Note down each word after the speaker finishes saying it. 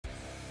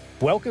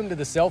Welcome to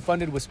the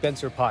Self-Funded with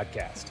Spencer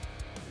podcast.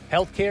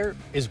 Healthcare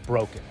is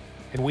broken,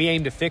 and we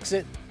aim to fix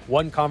it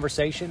one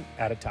conversation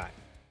at a time.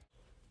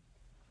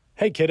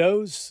 Hey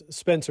kiddos,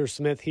 Spencer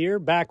Smith here,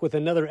 back with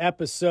another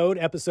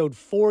episode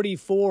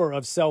 44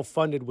 of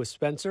Self-Funded with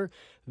Spencer.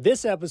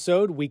 This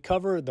episode, we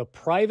cover the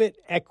private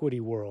equity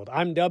world.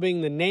 I'm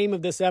dubbing the name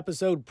of this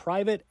episode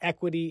Private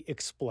Equity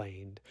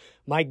Explained.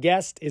 My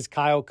guest is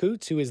Kyle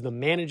Coots, who is the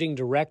managing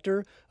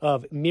director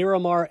of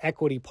Miramar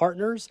Equity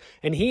Partners,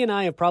 and he and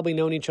I have probably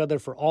known each other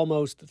for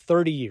almost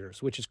 30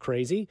 years, which is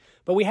crazy,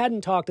 but we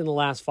hadn't talked in the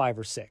last 5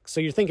 or 6.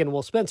 So you're thinking,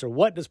 well, Spencer,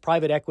 what does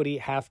private equity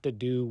have to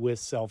do with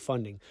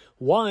self-funding?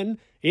 One,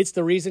 it's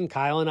the reason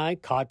Kyle and I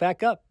caught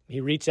back up. He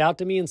reached out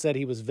to me and said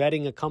he was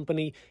vetting a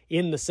company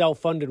in the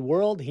self-funded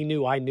world. He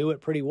knew I knew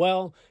it pretty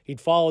well.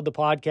 He'd followed the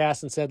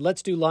podcast and said,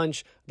 let's do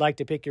lunch. I'd like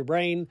to pick your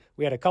brain.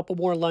 We had a couple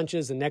more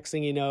lunches, and next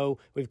thing you know,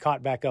 we've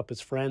caught back up as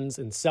friends,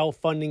 and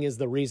self-funding is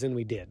the reason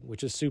we did,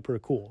 which is super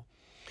cool.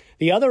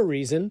 The other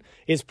reason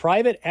is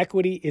private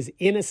equity is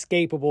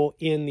inescapable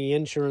in the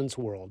insurance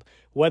world.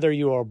 Whether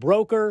you're a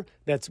broker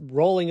that's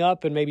rolling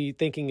up and maybe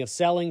thinking of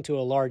selling to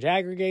a large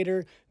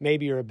aggregator,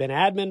 maybe you're a Ben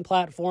admin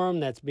platform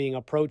that's being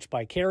approached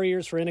by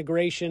carriers for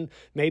integration,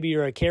 maybe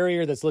you're a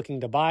carrier that's looking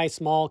to buy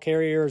small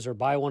carriers or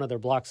buy one of their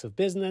blocks of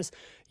business,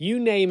 you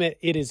name it,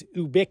 it is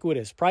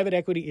ubiquitous. Private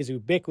equity is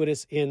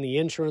ubiquitous in the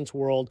insurance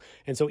world.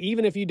 And so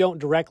even if you don't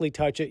directly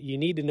touch it, you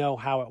need to know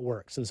how it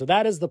works. And so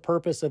that is the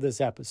purpose of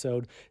this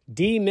episode,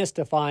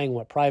 demystifying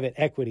what private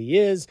equity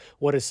is,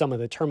 what is some of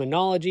the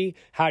terminology,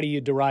 how do you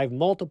derive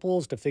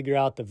multiples to figure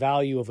out the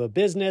value of a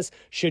business,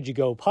 should you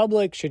go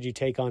public, should you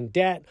take on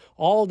debt,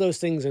 all of those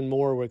things and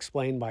more were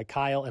explained by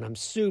Kyle, and I'm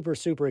super,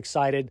 super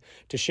excited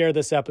to share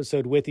this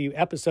episode with you.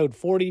 Episode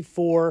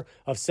 44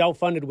 of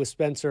Self-Funded with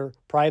Spencer,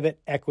 Private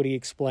Equity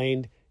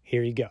Explained.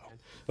 Here you go.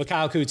 Well,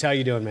 Kyle Coots, how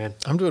you doing, man?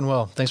 I'm doing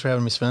well. Thanks for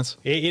having me, Spence.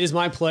 It is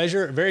my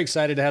pleasure. Very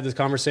excited to have this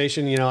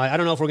conversation. You know, I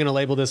don't know if we're going to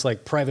label this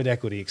like Private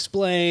Equity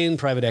Explained,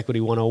 Private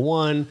Equity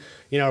 101,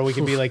 you know, or we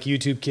could be like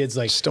YouTube kids,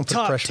 like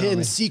top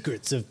 10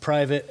 secrets of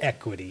private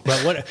equity.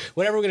 But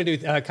whatever we're going to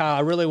do, Kyle,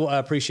 I really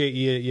appreciate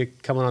you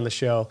coming on the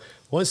show.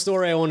 One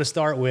story I want to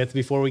start with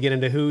before we get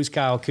into who's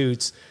Kyle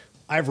Coots.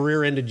 I've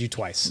rear-ended you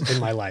twice in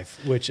my life,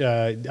 which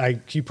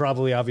you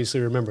probably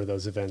obviously remember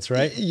those events,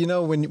 right? You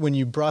know, when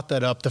you brought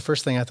that up, the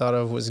first thing I thought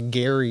of was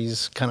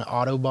Gary's kind of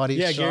auto body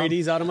shop. Gary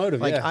D's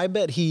Automotive, Like, I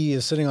bet he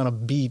is sitting on a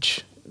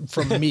beach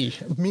from me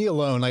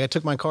alone. Like, I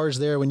took my cars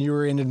there when you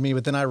rear-ended me,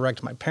 but then I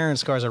wrecked my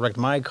parents' cars. I wrecked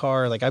my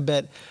car. Like, I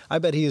bet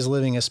he is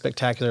living a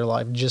spectacular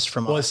life just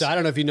from us. So I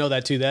don't know if you know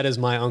that too. That is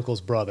my uncle's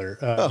brother,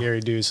 Gary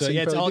D's. So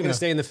yeah, it's all going to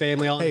stay in the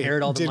family. I'll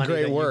inherit all the money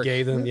that you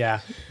gave them.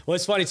 Yeah. Well,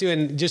 it's funny too,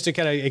 and just to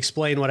kind of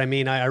explain what I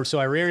mean, so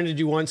I rear-ended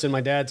you once in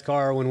my dad's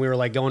car when we were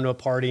like going to a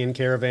party and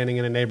caravanning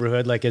in a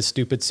neighborhood, like as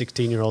stupid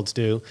 16-year-olds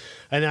do.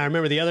 And then I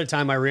remember the other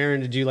time I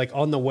rear-ended you like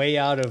on the way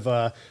out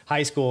of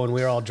high school, and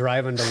we were all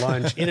driving to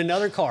lunch in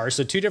another car.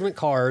 So 2 different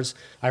cars.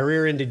 I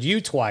rear-ended you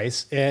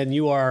twice, and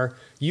you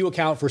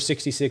account for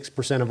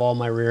 66% of all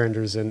my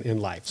rear-enders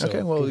in life. So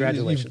okay, well,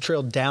 congratulations. you've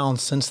trailed down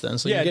since then,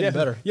 so you're getting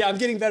better. Yeah, I'm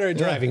getting better at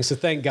driving, so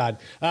thank God.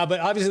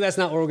 But obviously, that's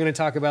not what we're going to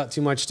talk about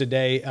too much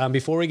today.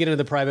 Before we get into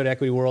the private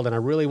equity world, and I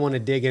really want to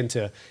dig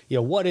into,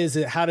 what is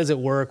it? How does it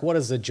work? What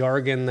is the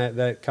jargon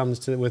that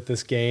comes with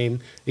this game?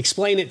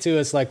 Explain it to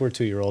us like we're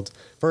 2-year-olds.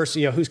 First,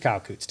 who's Kyle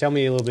Coots? Tell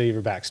me a little bit of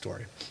your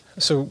backstory.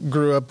 So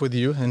grew up with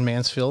you in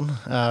Mansfield,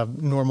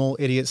 normal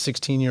idiot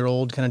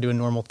 16-year-old, kind of doing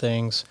normal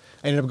things.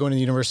 I ended up going to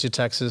the University of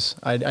Texas.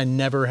 I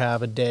never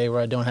have a day where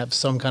I don't have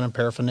some kind of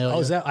paraphernalia. Oh,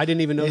 is that? I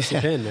didn't even notice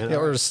the pin, man. Yeah,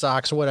 or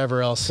socks,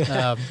 whatever else.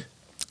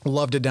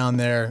 Loved it down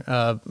there.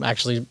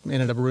 Actually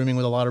ended up rooming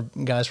with a lot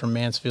of guys from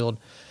Mansfield.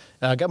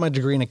 Got my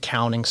degree in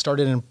accounting,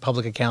 started in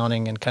public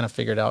accounting, and kind of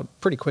figured out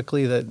pretty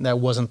quickly that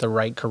wasn't the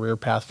right career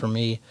path for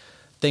me.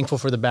 Thankful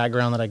for the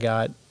background that I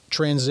got.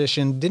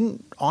 Transitioned,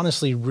 didn't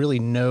honestly really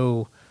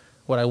know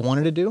what I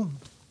wanted to do.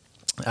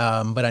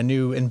 But I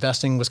knew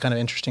investing was kind of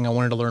interesting. I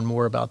wanted to learn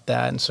more about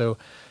that. And so,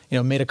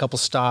 made a couple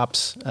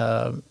stops,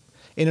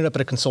 ended up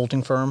at a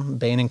consulting firm,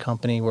 Bain &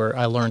 Company, where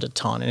I learned a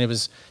ton. And it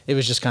was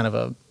just kind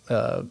of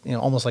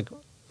almost like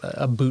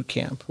a boot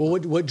camp. Well,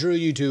 what drew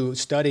you to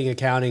studying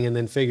accounting and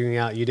then figuring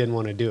out you didn't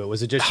want to do it?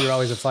 Was it just you're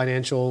always a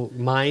financial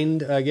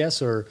mind, I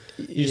guess, or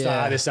you just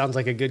thought, this sounds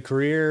like a good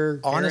career?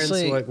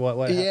 Honestly,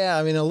 what yeah,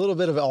 I mean, a little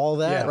bit of all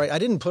that, right? I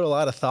didn't put a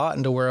lot of thought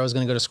into where I was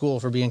going to go to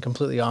school, for being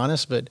completely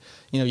honest, but,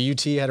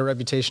 UT had a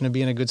reputation of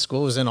being a good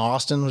school. It was in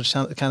Austin, which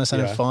kind of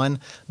sounded fun.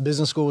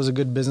 Business school was a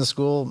good business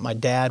school. My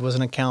dad was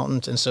an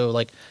accountant, and so,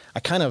 I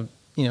kind of,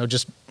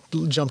 just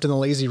jumped in the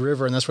lazy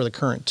river, and that's where the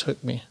current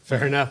took me.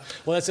 Fair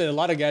enough. Well, that's a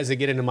lot of guys that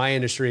get into my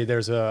industry.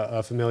 There's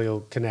a familial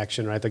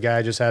connection, right? The guy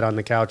I just had on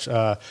the couch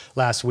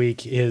last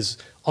week, his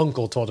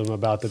uncle told him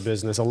about the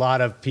business. A lot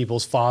of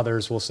people's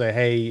fathers will say,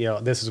 hey,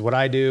 this is what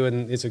I do.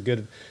 And it's a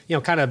good,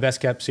 kind of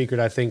best kept secret,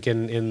 I think,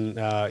 in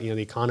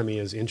the economy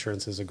is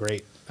insurance is a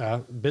great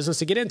business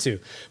to get into.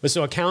 But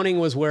so accounting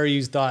was where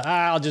you thought,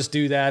 I'll just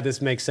do that.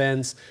 This makes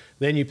sense.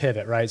 Then you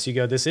pivot, right? So you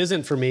go, this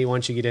isn't for me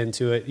once you get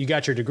into it. You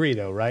got your degree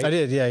though, right? I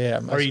did. Yeah.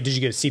 Or did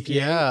you get a CPA?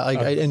 Yeah.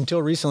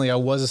 Until recently I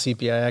was a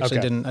CPA. I actually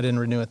I didn't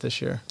renew it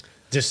this year.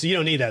 Just you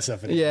don't need that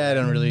stuff anymore. Yeah, I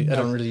don't really use it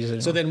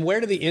anymore. So then where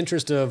did the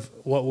interest of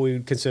what we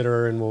would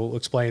consider, and we'll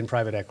explain,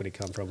 private equity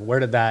come from? Where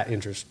did that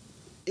interest?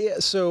 Yeah,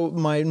 so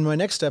my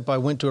next step, I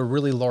went to a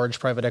really large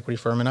private equity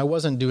firm, and I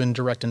wasn't doing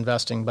direct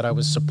investing, but I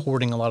was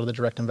supporting a lot of the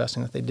direct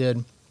investing that they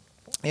did.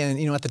 And,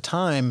 at the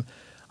time,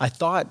 I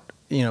thought,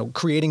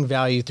 creating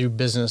value through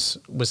business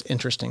was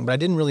interesting, but I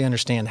didn't really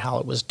understand how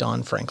it was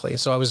done, frankly.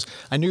 So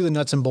I knew the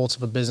nuts and bolts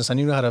of a business. I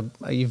knew how to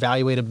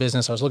evaluate a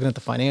business. I was looking at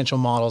the financial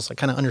models. I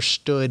kind of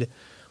understood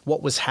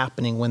what was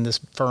happening when this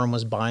firm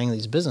was buying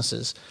these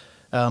businesses.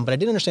 But I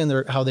didn't understand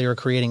how they were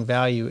creating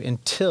value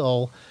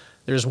until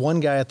there's one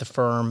guy at the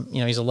firm,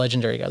 he's a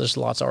legendary guy. There's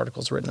lots of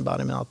articles written about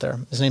him out there.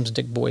 His name's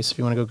Dick Boyce, if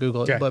you want to go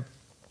Google it. Okay. But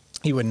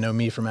he wouldn't know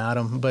me from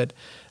Adam. But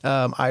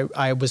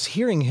I was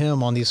hearing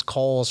him on these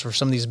calls for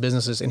some of these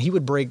businesses, and he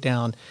would break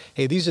down,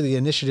 hey, these are the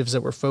initiatives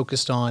that we're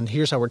focused on.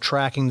 Here's how we're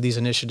tracking these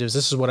initiatives.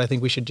 This is what I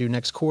think we should do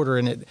next quarter.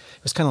 And it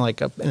was kind of like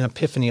an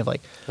epiphany of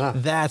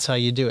that's how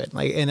you do it.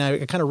 And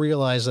I kind of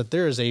realized that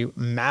there is a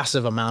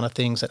massive amount of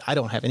things that I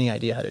don't have any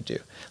idea how to do.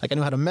 I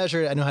know how to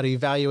measure it. I know how to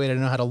evaluate it. I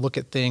know how to look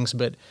at things.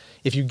 But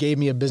if you gave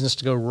me a business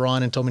to go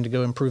run and told me to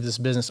go improve this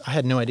business, I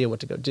had no idea what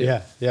to go do.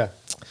 Yeah.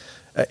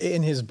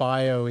 In his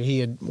bio, he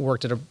had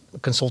worked at a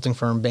consulting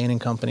firm, Bain &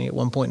 Company, at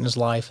one point in his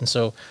life. And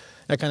so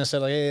I kind of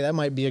said, hey, that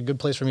might be a good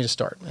place for me to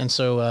start. And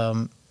so,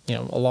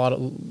 a lot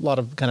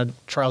of kind of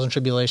trials and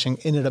tribulation,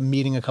 ended up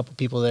meeting a couple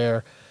people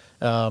there,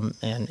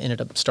 and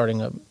ended up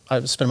I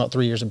spent about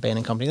 3 years at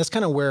Bain & Company. That's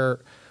kind of where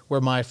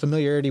my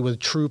familiarity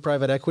with true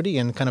private equity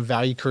and kind of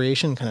value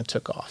creation kind of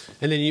took off.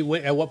 And then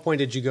at what point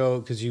did you go,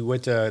 because you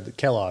went to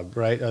Kellogg,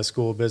 right?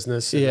 School of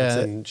Business. Yeah.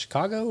 It's in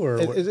Chicago or?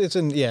 It's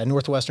in,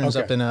 Northwestern's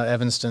up in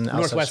Evanston.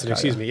 Northwestern,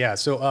 excuse me. Yeah.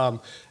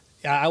 So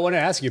I want to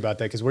ask you about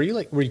that, because were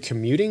you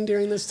commuting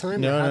during this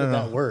time? No, how did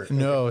that work?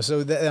 No.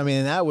 So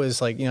that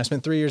was I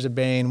spent 3 years at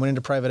Bain, went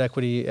into private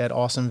equity at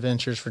Awesome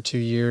Ventures for 2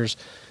 years.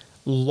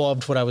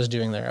 Loved what I was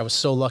doing there. I was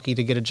so lucky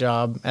to get a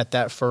job at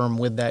that firm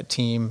with that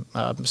team.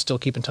 Still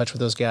keep in touch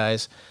with those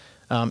guys.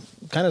 Kind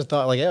of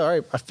thought all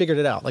right, I figured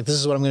it out. This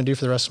is what I'm going to do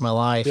for the rest of my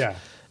life.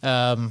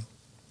 Yeah.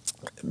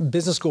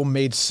 Business school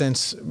made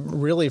sense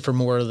really for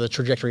more of the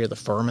trajectory of the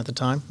firm at the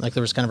time. There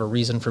was kind of a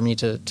reason for me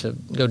to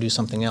go do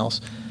something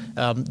else.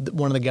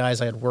 One of the guys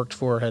I had worked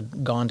for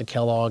had gone to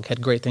Kellogg,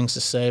 had great things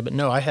to say. But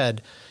no, I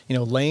had,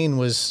 Lane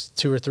was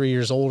 2 or 3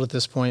 years old at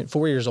this point,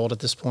 4 years old at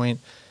this point.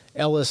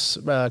 Ellis,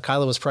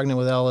 Kyla was pregnant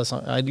with Ellis.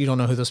 You don't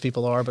know who those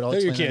people are, but I'll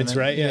explain. They're your kids,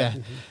 right? Yeah.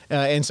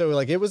 And so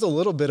it was a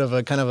little bit of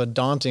a kind of a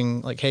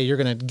daunting, hey, you're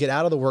going to get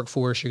out of the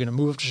workforce. You're going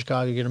to move up to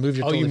Chicago. You're going to move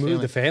your you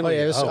moved the family.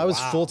 Oh, yeah, I was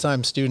wow.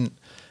 Full-time student.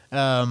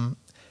 And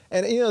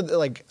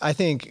I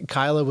think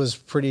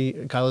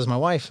Kyla's my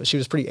wife. She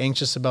was pretty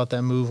anxious about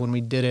that move when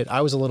we did it. I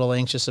was a little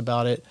anxious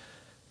about it.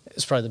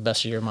 It's probably the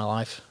best year of my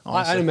life,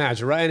 honestly. I'd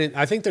imagine, right? And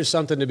I think there's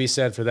something to be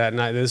said for that.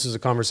 And this is a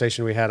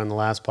conversation we had on the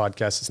last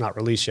podcast. It's not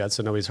released yet,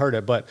 so nobody's heard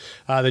it. But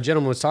the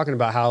gentleman was talking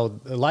about how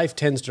life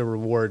tends to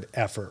reward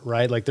effort,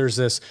 right? There's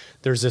this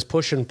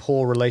push and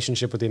pull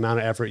relationship with the amount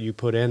of effort you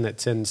put in that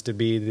tends to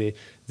be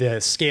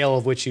the scale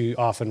of which you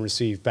often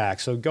receive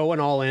back. So going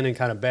all in and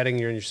kind of betting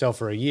on yourself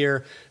for a year.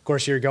 Of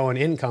course, you're going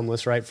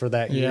incomeless, right, for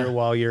that year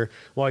while you're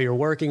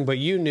working. But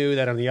you knew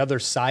that on the other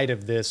side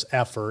of this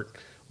effort,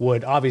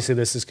 obviously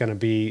this is going to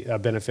be a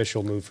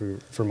beneficial move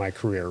for my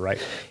career,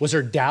 right? Was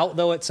there doubt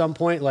though at some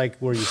point?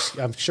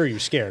 I'm sure you're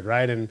scared,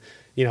 right? And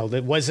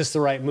was this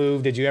the right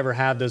move? Did you ever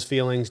have those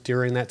feelings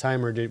during that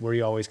time, or were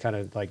you always kind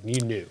of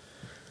you knew?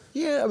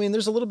 Yeah,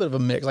 there's a little bit of a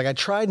mix. I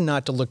tried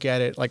not to look at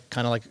it like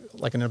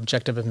an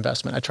objective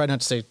investment. I tried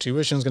not to say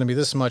tuition is going to be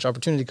this much,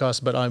 opportunity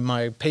cost, but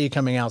my pay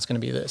coming out is going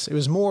to be this. It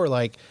was more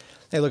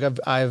hey, look,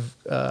 I've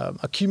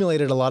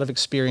accumulated a lot of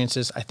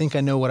experiences. I think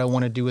I know what I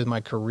want to do with my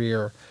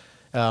career.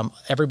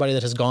 Everybody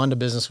that has gone to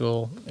business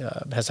school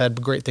has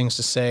had great things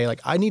to say.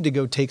 I need to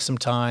go take some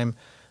time,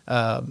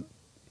 kind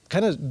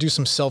of do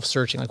some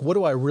self-searching. What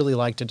do I really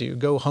like to do?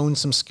 Go hone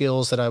some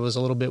skills that I was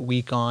a little bit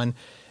weak on.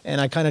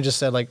 And I kind of just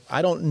said,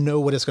 I don't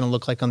know what it's going to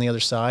look like on the other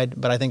side,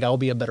 but I think I'll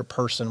be a better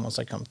person once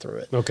I come through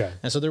it. Okay.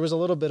 And so there was a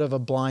little bit of a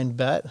blind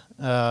bet.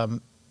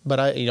 But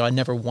I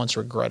never once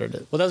regretted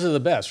it. Well, those are the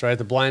best, right?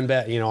 The blind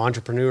bet,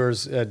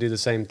 entrepreneurs do the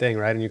same thing,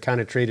 right? And you kind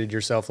of treated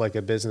yourself like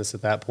a business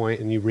at that point,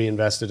 and you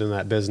reinvested in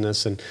that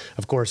business. And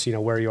of course,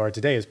 where you are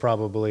today is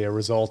probably a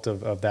result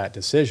of that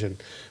decision.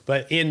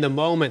 But in the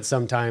moment,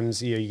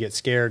 sometimes you get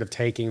scared of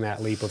taking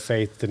that leap of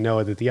faith to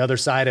know that the other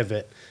side of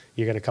it,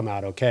 you're going to come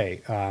out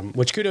okay.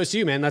 Which kudos to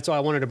you, man. That's why I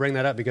wanted to bring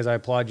that up, because I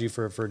applaud you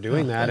for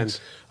doing that.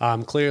 Thanks.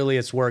 And clearly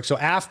it's worked. So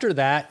after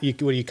that,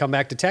 will you come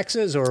back to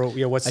Texas, or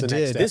what's the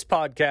next step? This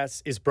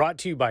podcast is brought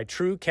to you by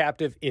True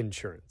Captive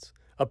Insurance.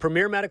 a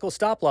premier medical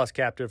stop-loss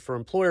captive for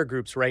employer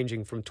groups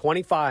ranging from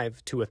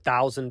 25 to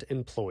 1,000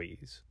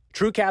 employees.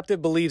 True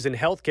Captive believes in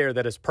healthcare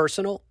that is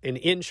personal and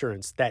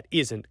insurance that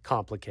isn't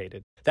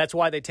complicated. That's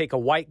why they take a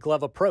white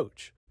glove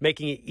approach,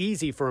 making it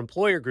easy for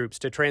employer groups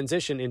to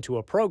transition into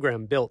a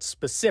program built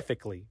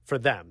specifically for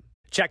them.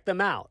 Check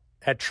them out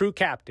at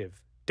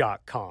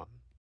truecaptive.com.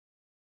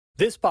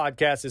 This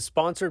podcast is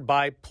sponsored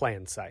by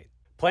PlanSight.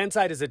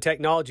 PlanSight is a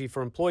technology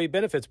for employee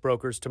benefits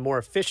brokers to more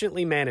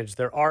efficiently manage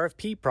their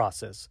RFP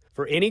process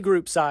for any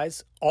group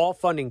size, all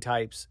funding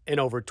types, and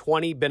over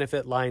 20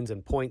 benefit lines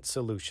and point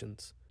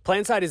solutions.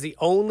 PlanSight is the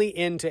only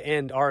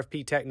end-to-end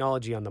RFP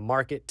technology on the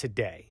market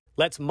today.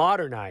 Let's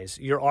modernize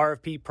your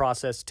RFP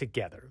process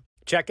together.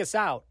 Check us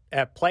out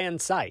at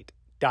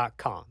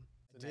plansight.com.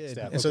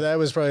 And so that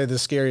was probably the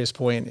scariest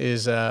point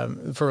is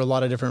for a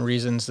lot of different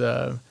reasons.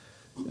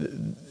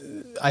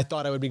 I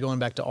thought I would be going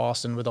back to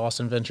Austin with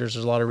Austin Ventures.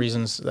 There's a lot of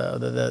reasons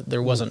that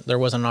there wasn't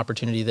an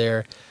opportunity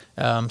there.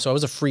 So I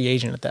was a free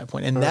agent at that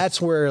point. And that's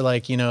where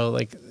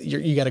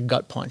you got a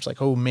gut punch.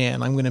 Like, oh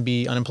man, I'm going to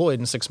be unemployed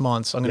in 6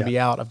 months. I'm going to be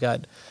out. I've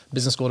got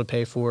business school to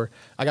pay for.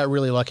 I got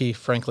really lucky,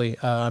 frankly.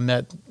 I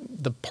met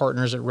the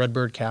partners at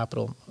Redbird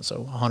Capital.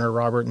 So Hunter,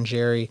 Robert, and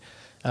Jerry.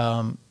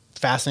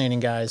 Fascinating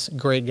guys,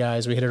 great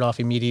guys. We hit it off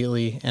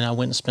immediately, and I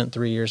went and spent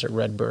 3 years at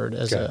Redbird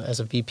as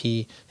a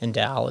VP in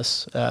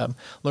Dallas.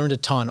 Learned a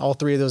ton. All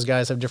three of those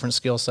guys have different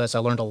skill sets. I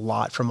learned a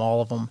lot from all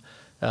of them.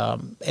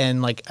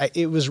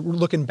 It was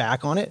looking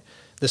back on it,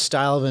 the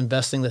style of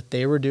investing that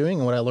they were doing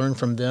and what I learned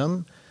from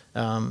them,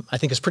 I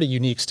think is pretty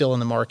unique still in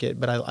the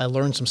market, but I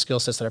learned some skill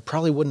sets that I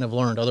probably wouldn't have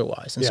learned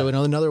otherwise. And so in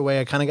another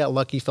way, I kind of got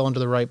lucky, fell into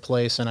the right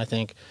place, and I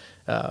think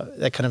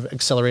that kind of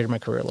accelerated my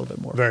career a little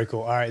bit more. Very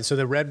cool. All right. So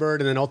the Redbird,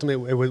 and then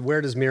ultimately,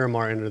 where does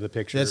Miramar enter the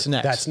picture? That's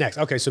next. That's next.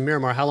 Okay. So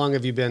Miramar, how long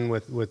have you been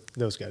with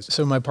those guys?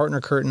 So my partner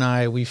Kurt and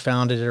I, we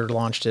founded it or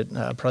launched it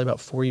probably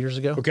about 4 years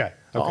ago. Okay.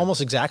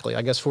 Almost exactly.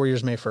 I guess 4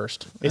 years, May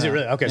 1st. Is it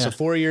really? Okay. Yeah. So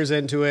 4 years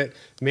into it.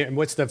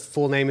 What's the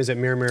full name? Is it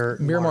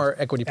Miramar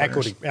Equity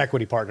Partners.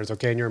 Equity Partners.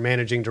 Okay. And you're a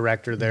managing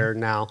director there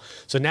now.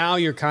 So now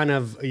you're kind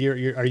of,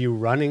 are you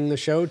running the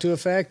show to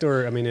effect,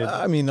 or, I mean,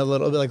 a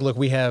little bit. Like, look,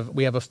 we have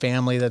a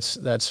family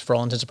that's for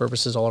all intents and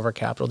purposes all of our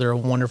capital. They're a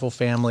wonderful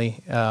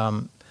family.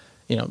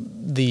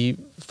 The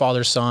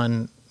father,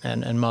 son,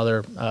 and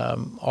mother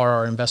are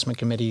our investment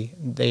committee.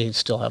 They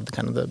still have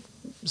the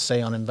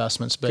say on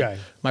investments, but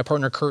my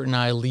partner Kurt and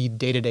I lead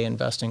day-to-day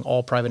investing,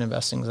 all private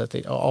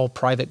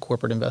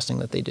corporate investing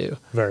that they do.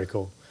 Very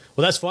cool.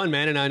 Well, that's fun,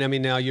 man. And I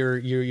mean, now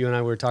you and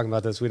I were talking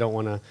about this. We don't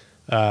want to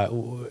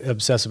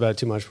obsess about it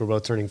too much. We're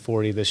both turning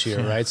 40 this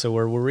year, right? So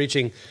we're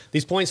reaching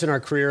these points in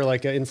our career,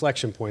 like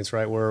inflection points,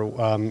 right? Where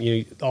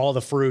all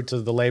the fruits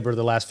of the labor of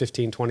the last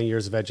 15, 20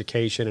 years of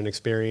education and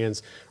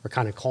experience are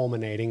kind of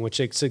culminating,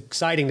 which is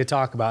exciting to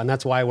talk about. And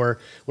that's why we're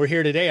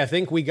here today. I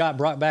think we got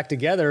brought back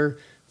together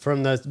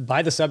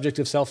by the subject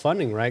of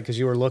self-funding, right? Because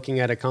you were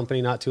looking at a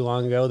company not too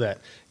long ago that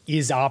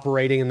is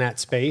operating in that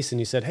space, and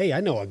you said, hey,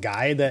 I know a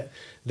guy that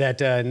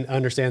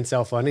understands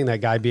self-funding, that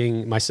guy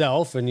being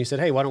myself, and you said,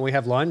 hey, why don't we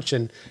have lunch?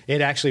 And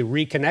it actually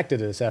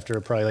reconnected us after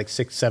probably like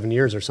 6-7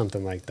 years or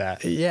something like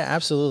that. Yeah,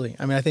 absolutely.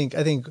 I mean, I think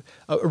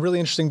a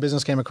really interesting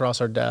business came across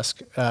our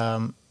desk.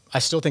 I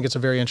still think it's a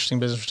very interesting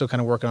business. We're still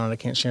kind of working on it. I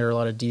can't share a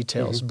lot of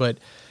details, but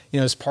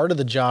as part of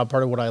the job,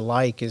 part of what I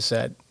like is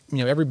that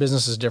every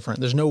business is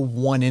different. There's no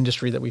one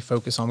industry that we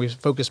focus on. We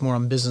focus more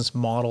on business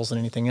models than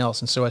anything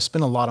else. And so I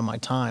spend a lot of my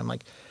time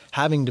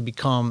having to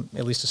become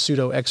at least a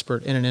pseudo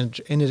expert in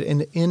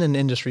an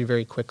industry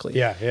very quickly.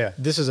 Yeah.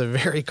 This is a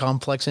very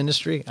complex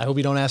industry. I hope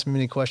you don't ask me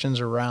many questions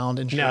around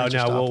insurance.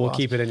 No, we'll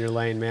keep it in your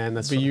lane, man.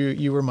 But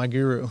you were my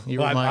guru.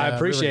 I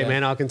appreciate it,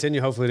 man. I'll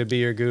continue hopefully to be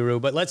your guru.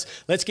 But let's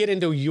get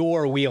into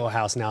your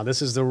wheelhouse now.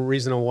 This is the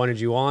reason I wanted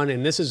you on,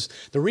 and this is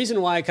the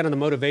reason why kind of the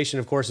motivation,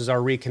 of course, is our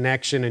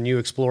reconnection and you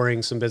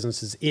exploring some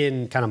businesses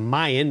in kind of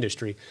my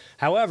industry.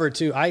 However,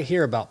 too, I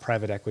hear about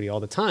private equity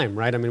all the time,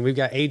 right? I mean, we've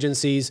got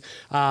agencies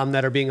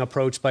that are being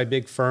approached by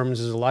big firms.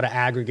 There's a lot of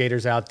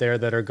aggregators out there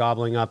that are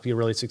gobbling up your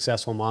really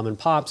successful mom and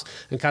pops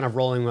and kind of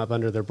rolling them up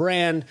under their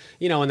brand,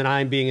 and then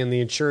I'm being in the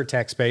insure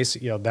tech space,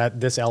 that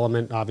this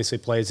element obviously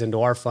plays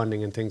into our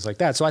funding and things like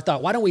that. So I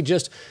thought, why don't we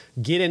just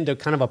get into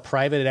kind of a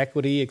private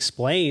equity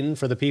explain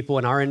for the people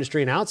in our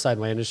industry and outside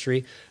my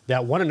industry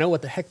that want to know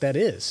what the heck that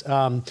is.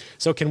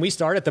 So can we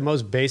start at the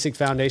most basic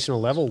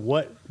foundational level?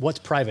 What's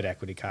private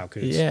equity, Kyle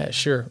Coots? Yeah,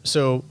 sure.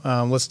 So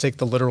let's take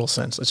the literal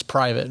sense. It's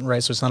private,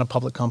 right? So it's not a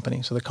public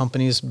company. So the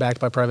company is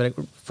backed by private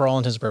equity for all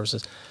intents and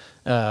purposes.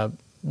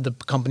 The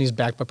companies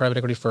backed by private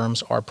equity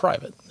firms are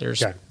private.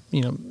 There's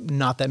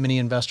not that many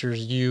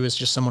investors. You, as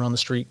just someone on the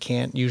street,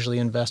 can't usually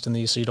invest in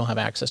these, so you don't have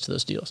access to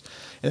those deals.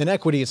 And then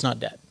equity, it's not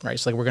debt, right?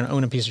 It's like we're going to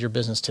own a piece of your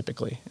business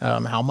typically.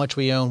 How much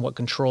we own, what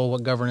control,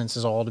 what governance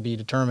is all to be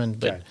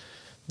determined, but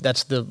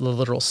that's the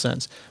literal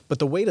sense. But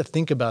the way to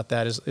think about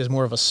that is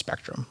more of a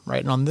spectrum,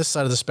 right? And on this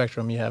side of the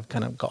spectrum, you have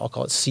kind of, I'll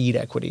call it seed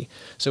equity.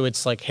 So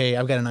it's like, hey,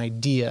 I've got an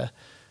idea.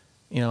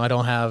 I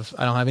don't have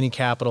any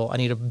capital. I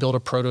need to build a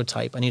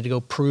prototype. I need to go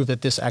prove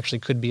that this actually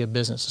could be a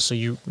business. So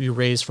you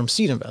raise from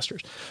seed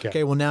investors.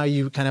 Okay. Well, now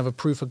you kind of have a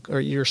proof of, or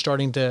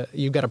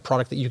you've got a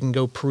product that you can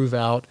go prove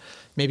out.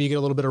 Maybe you get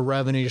a little bit of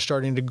revenue. You're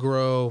starting to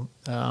grow.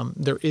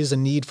 There is a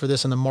need for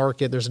this in the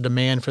market. There's a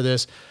demand for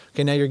this.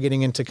 Okay. Now you're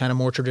getting into kind of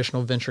more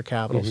traditional venture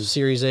capital,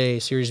 Series A,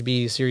 Series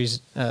B,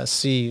 Series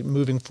C,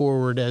 moving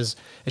forward as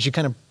you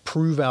kind of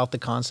prove out the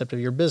concept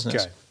of your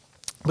business. Okay.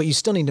 But you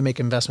still need to make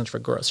investments for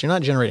growth. So you're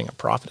not generating a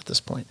profit at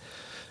this point.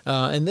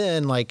 And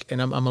then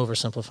and I'm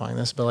oversimplifying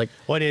this, but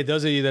well,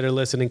 those of you that are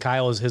listening,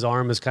 his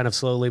arm is kind of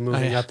slowly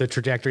moving up the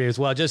trajectory as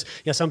well.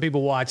 Some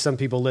people watch, some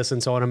people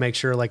listen. So I want to make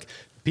sure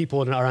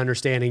people are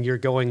understanding you're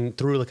going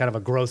through kind of a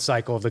growth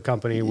cycle of the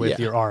company with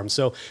your arm.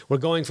 So we're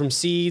going from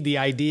seed, the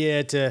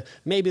idea, to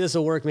maybe this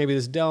will work, maybe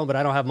this don't, but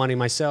I don't have money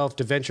myself,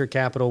 to venture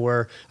capital,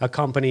 where a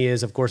company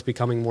is, of course,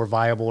 becoming more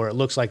viable, or it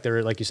looks like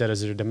there, like you said,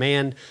 is there a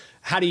demand?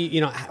 How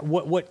do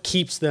what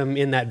keeps them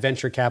in that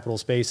venture capital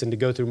space and to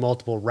go through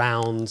multiple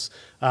rounds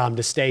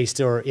to stay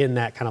still in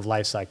that kind of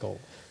life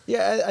cycle?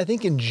 Yeah, I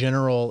think in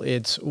general,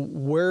 it's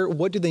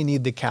what do they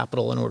need the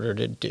capital in order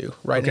to do,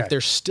 right? Okay. And if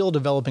they're still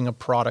developing a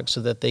product so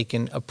that they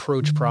can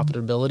approach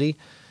profitability,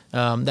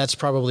 that's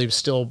probably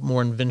still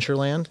more in venture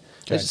land.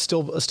 Okay. It's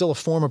still a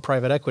form of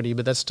private equity,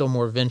 but that's still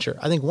more venture.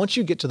 I think once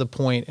you get to the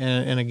point,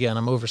 and again,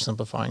 I'm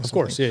oversimplifying. Of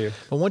course, yeah.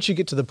 But once you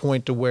get to the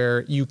point to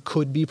where you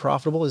could be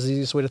profitable, is the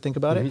easiest way to think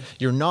about it.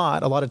 You're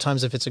not. A lot of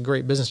times, if it's a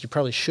great business, you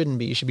probably shouldn't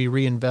be. You should be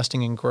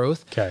reinvesting in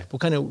growth. Okay. Well,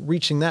 kind of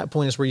reaching that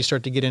point is where you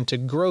start to get into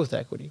growth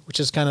equity, which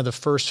is kind of the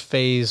first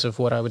phase of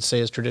what I would say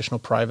is traditional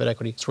private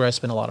equity. It's where I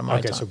spend a lot of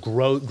my time. Okay, so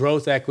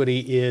growth equity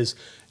is,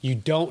 you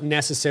don't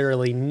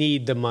necessarily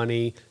need the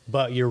money,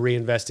 but you're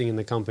reinvesting in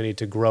the company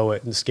to grow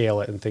it and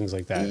scale it and things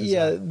like that.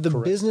 The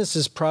business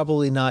is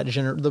probably not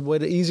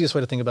the easiest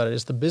way to think about it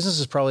is the business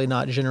is probably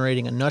not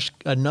generating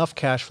enough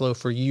cash flow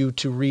for you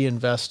to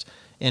reinvest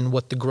in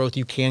what the growth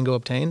you can go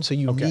obtain. So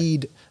you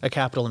need a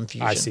capital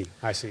infusion.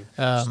 I see.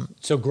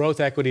 So growth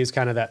equity is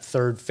kind of that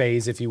third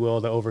phase, if you will,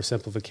 the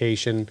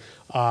oversimplification.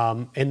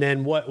 And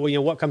then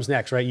what comes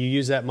next, right? You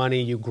use that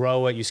money, you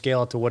grow it, you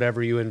scale it to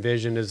whatever you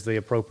envision is the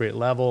appropriate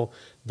level.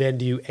 Then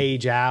do you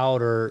age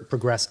out or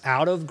progress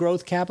out of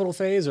growth capital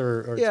phase,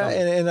 or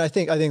and I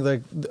think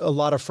like a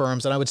lot of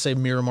firms, and I would say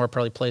Miramar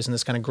probably plays in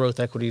this kind of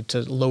growth equity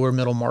to lower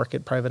middle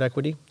market private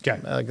equity.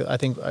 Okay. I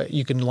think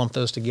you can lump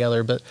those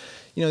together, but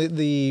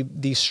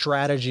the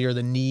strategy or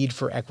the need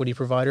for equity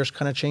providers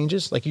kind of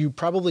changes. Like you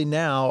probably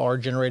now are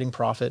generating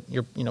profit.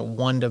 You're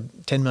 $1 to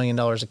 $10 million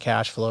of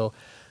cash flow.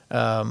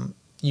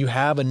 You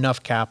have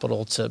enough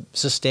capital to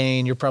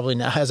sustain. You're probably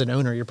now, as an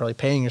owner, you're probably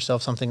paying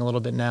yourself something a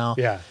little bit now.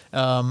 Yeah.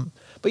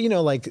 But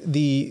like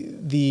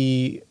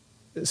the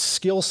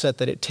skill set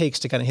that it takes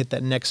to kind of hit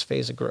that next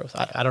phase of growth.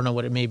 I don't know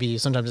what it may be.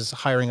 Sometimes it's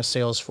hiring a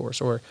sales force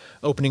or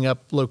opening up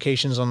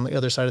locations on the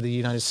other side of the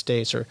United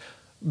States or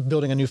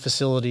building a new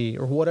facility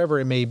or whatever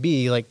it may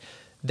be, like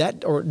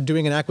that, or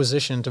doing an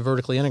acquisition to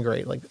vertically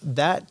integrate. Like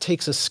that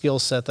takes a skill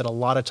set that a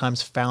lot of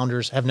times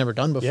founders have never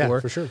done before. Yeah,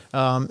 for sure.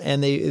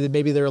 And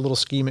they're a little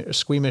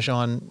squeamish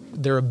on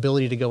their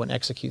ability to go and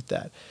execute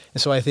that.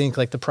 And so I think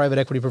like the private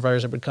equity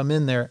providers that would come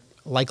in there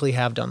likely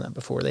have done that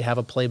before. They have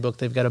a playbook.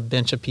 They've got a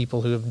bench of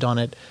people who have done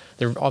it.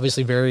 They're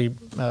obviously very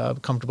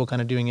comfortable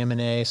kind of doing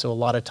M&A. So a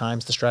lot of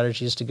times the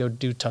strategy is to go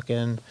do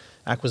tuck-in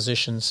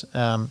acquisitions.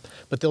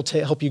 But they'll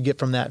help you get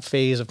from that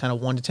phase of kind of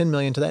 1 to 10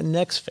 million to that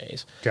next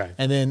phase. Okay.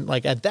 And then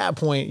like at that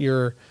point,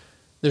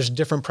 there's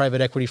different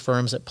private equity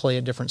firms that play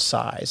at different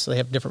size. So they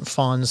have different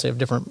funds. They have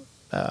different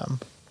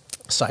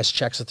size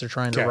checks that they're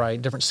trying to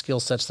write, different skill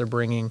sets they're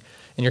bringing,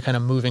 and you're kind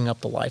of moving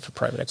up the life of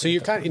private equity.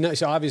 So you're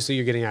so obviously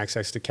you're getting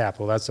access to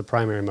capital. That's the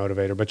primary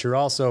motivator, but you're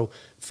also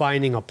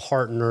finding a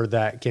partner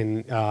that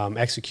can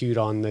execute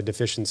on the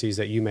deficiencies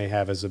that you may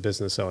have as a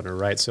business owner,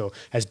 right? So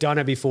has done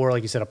it before,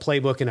 like you said, a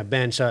playbook and a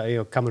bench.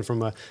 Coming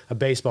from a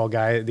baseball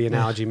guy, the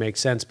analogy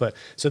makes sense. But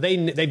so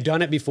they've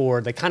done it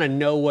before. They kind of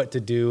know what to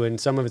do, and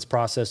some of it's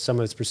process, some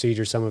of it's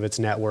procedure, some of it's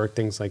network,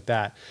 things like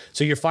that.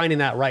 So you're finding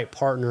that right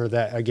partner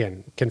that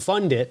again can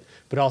fund it,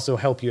 but also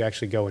help you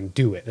actually go and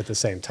do it at the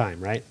same time,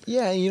 right?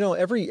 Yeah,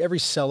 every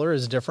seller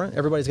is different.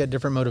 Everybody's got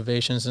different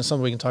motivations, and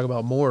something we can talk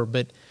about more.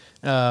 But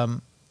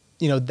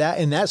that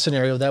in that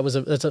scenario,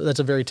 that's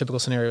a very typical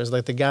scenario. Is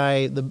like the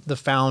guy, the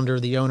founder,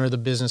 the owner of the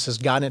business has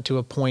gotten it to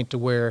a point to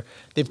where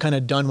they've kind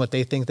of done what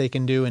they think they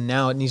can do, and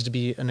now it needs to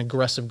be an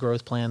aggressive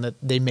growth plan that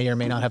they may or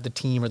may not have the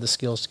team or the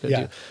skills to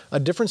go do. A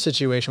different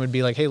situation would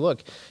be like, hey,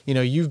 look,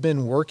 you've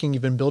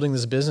been building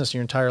this business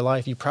your entire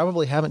life. You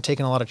probably haven't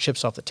taken a lot of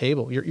chips off the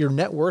table. Your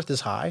net worth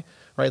is high,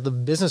 right? The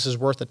business is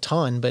worth a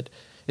ton, but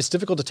it's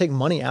difficult to take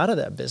money out of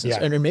that business.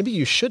 Yeah. And maybe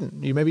you shouldn't.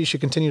 Maybe you should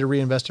continue to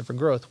reinvest it for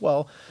growth.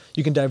 Well,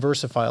 you can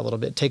diversify a little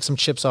bit, take some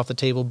chips off the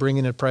table, bring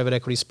in a private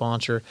equity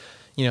sponsor.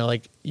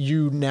 Like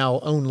you now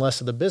own less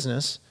of the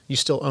business, you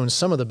still own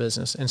some of the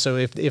business. And so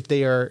if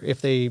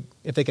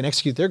they can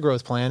execute their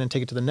growth plan and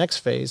take it to the next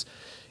phase,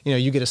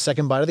 you get a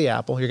second bite of the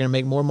apple. You're going to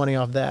make more money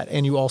off that,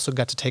 and you also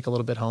got to take a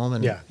little bit home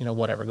and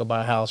whatever, go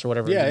buy a house or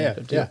whatever.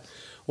 Yeah.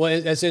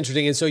 Well, that's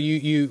interesting. And so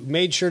you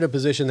made sure to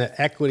position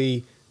the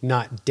equity,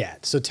 not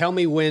debt. So tell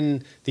me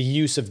when the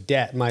use of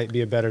debt might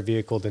be a better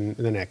vehicle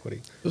than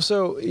equity.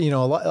 So,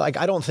 like,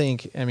 I don't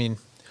think, I mean,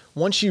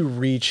 once you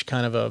reach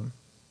kind of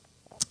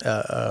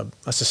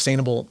a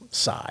sustainable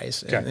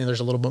size, and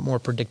there's a little bit more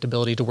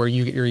predictability to where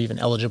you're even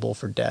eligible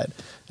for debt.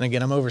 And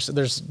again,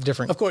 there's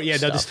different. Of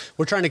course,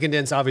 we're trying to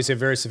condense obviously a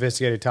very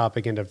sophisticated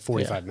topic into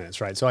 45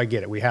 minutes, right? So I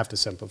get it. We have to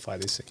simplify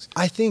these things.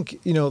 I think,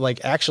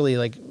 like actually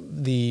like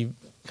the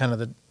kind of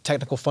the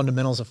technical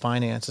fundamentals of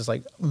finance is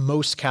like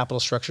most capital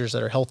structures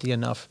that are healthy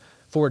enough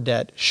for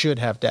debt should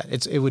have debt.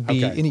 It would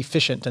be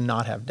inefficient to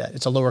not have debt.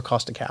 It's a lower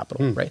cost of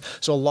capital, right?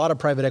 So a lot of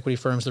private equity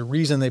firms, the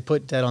reason they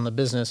put debt on the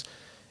business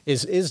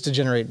is to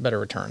generate better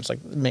returns.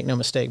 Like, make no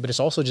mistake, but it's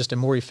also just a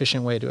more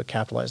efficient way to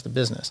capitalize the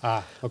business.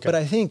 But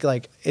I think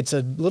like it's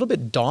a little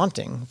bit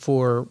daunting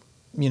for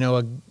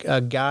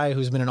a guy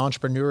who's been an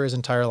entrepreneur his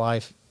entire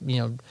life,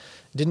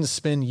 didn't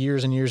spend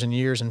years and years and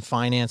years in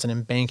finance and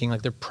in banking.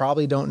 Like, they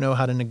probably don't know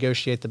how to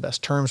negotiate the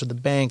best terms with the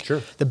bank.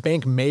 Sure. The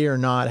bank may or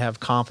not have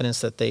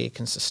confidence that they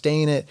can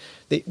sustain it.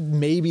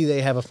 Maybe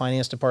they have a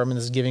finance department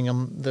that's giving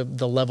them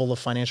the level of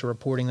financial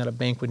reporting that a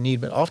bank would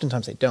need, but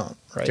oftentimes they don't,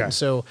 right? And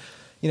so,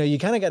 you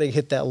kind of got to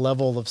hit that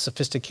level of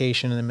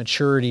sophistication and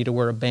maturity to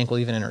where a bank will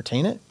even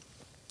entertain it.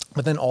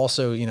 But then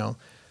also,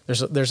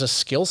 there's a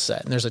skill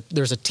set and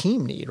there's a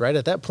team need, right?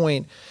 At that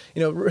point,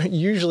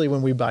 usually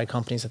when we buy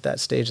companies at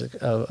that stage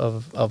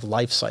of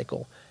life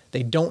cycle,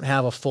 they don't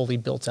have a fully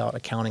built out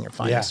accounting or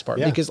finance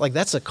department because like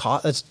that's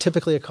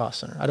typically a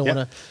cost center. I don't want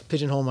to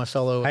pigeonhole my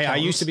fellow accountants. I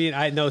used to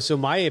be, so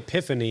my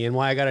epiphany and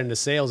why I got into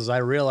sales is I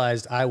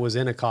realized I was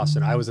in a cost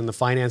center. I was in the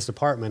finance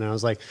department and I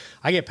was like,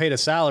 I get paid a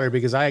salary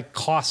because I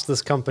cost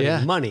this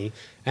company money.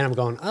 And I'm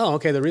going, oh,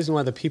 okay, the reason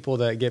why the people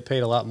that get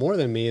paid a lot more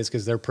than me is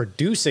because they're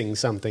producing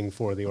something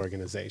for the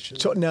organization.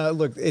 So, no,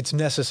 look, it's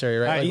necessary,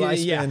 right? Like, I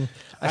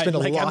spend a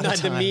lot of time. I'm not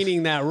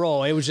demeaning that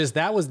role. It was just,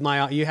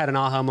 you had an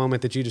aha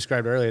moment that you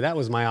described earlier. That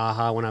was my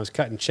aha when I was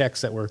cutting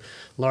checks that were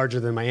larger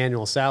than my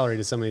annual salary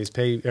to some of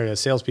these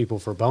salespeople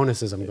for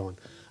bonuses. I'm going,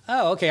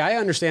 oh, okay, I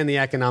understand the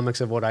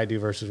economics of what I do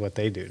versus what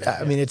they do.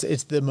 I mean,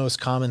 it's the most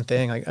common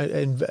thing. Like,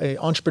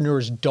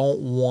 entrepreneurs don't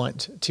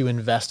want to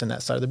invest in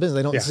that side of the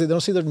business. They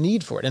don't see the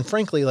need for it. And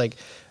frankly, like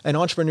an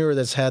entrepreneur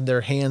that's had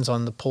their hands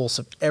on the pulse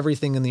of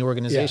everything in the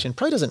organization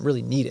probably doesn't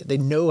really need it. They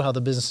know how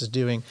the business is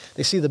doing.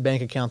 They see the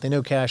bank account. They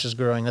know cash is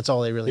growing. That's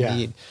all they really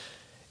need.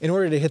 In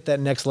order to hit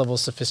that next level of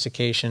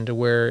sophistication to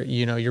where,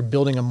 you're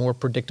building a more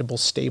predictable,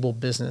 stable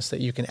business that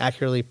you can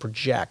accurately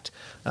project,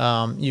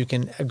 you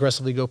can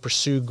aggressively go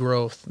pursue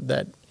growth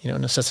that,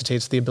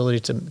 necessitates the ability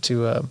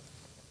to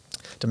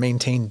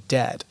maintain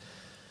debt.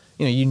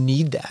 You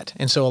need that.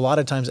 And so a lot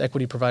of times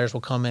equity providers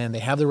will come in, they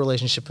have the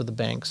relationship with the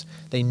banks.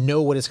 They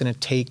know what it's going to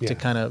take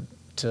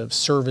to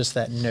service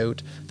that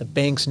note. The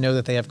banks know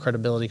that they have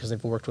credibility because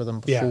they've worked with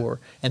them before,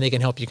 and they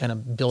can help you kind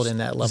of build in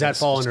that level. Does that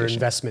fall under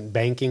investment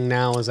banking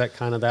now? Is that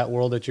kind of that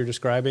world that you're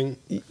describing?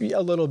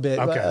 A little bit.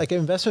 Okay. But like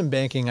investment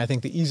banking, I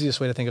think the easiest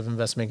way to think of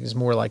investment banking is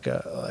more like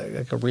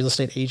a real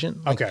estate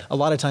agent. Like a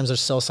lot of times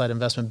there's sell side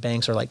investment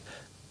banks are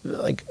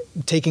like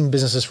taking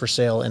businesses for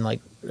sale and like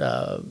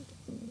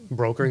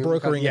brokering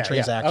a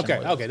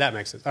transaction. Okay, that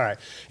makes sense. All right.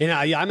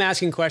 I'm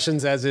asking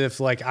questions as if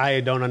like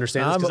I don't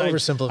understand this. I'm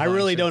oversimplifying. I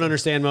really don't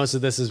understand most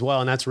of this as well,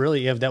 and that's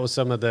really that was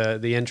some of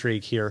the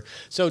intrigue here.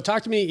 So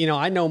talk to me.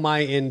 I know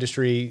my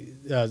industry,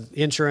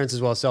 insurance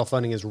as well as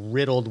self-funding, is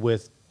riddled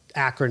with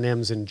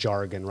acronyms and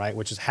jargon, right?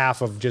 Which is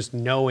half of just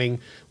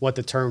knowing what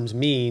the terms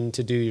mean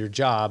to do your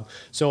job.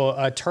 So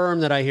a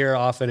term that I hear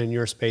often in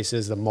your space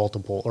is the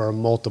multiple or a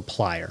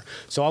multiplier.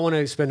 So I want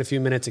to spend a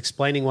few minutes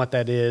explaining what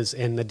that is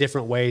and the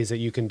different ways that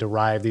you can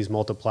derive these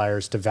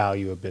multipliers to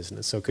value a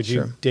business. So could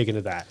you dig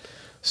into that?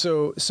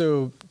 So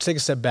take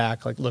a step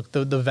back. Like, look,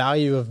 the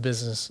value of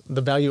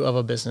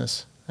a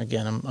business,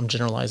 again, I'm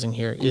generalizing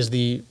here, is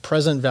the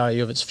present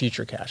value of its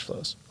future cash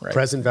flows, right?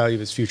 Present value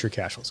of its future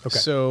cash flows. Okay.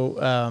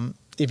 So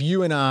if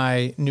you and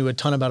I knew a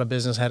ton about a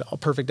business, had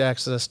perfect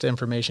access to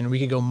information, we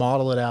could go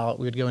model it out.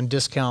 We would go and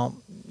discount,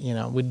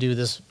 we'd do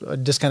this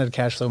discounted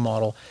cash flow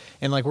model.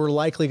 And like, we're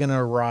likely going to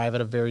arrive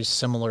at a very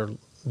similar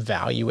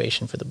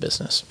valuation for the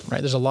business, right?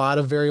 There's a lot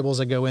of variables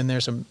that go in there.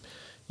 So,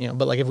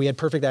 but like if we had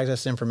perfect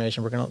access to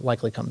information, we're going to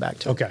likely come back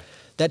to it. Okay.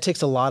 That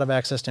takes a lot of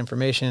access to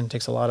information,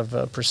 takes a lot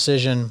of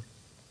precision.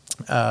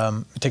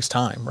 It takes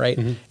time, right?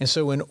 Mm-hmm. And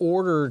so in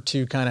order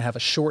to kind of have a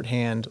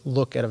shorthand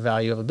look at a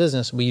value of a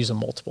business, we use a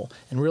multiple.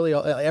 And really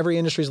every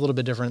industry is a little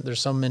bit different. There's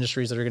some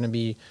industries that are going to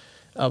be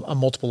a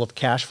multiple of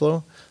cash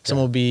flow. Some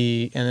will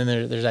be, and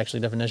then there's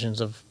actually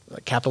definitions of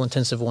capital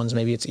intensive ones.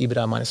 Maybe it's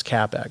EBITDA minus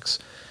CapEx.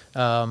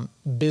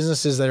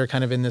 Businesses that are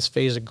kind of in this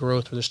phase of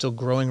growth where they're still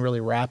growing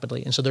really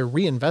rapidly. And so they're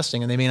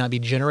reinvesting and they may not be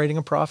generating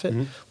a profit.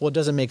 Mm-hmm. Well, it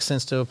doesn't make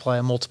sense to apply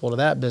a multiple to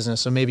that business.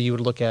 So maybe you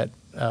would look at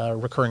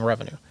recurring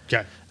revenue.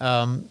 Okay.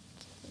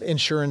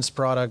 Insurance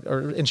product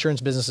or insurance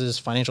businesses,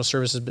 financial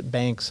services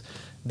banks,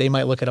 they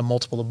might look at a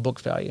multiple of book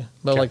value.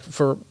 But like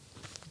for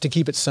to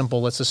keep it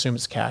simple, let's assume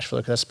it's cash flow,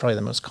 because that's probably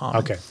the most common.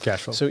 Okay,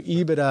 cash flow. So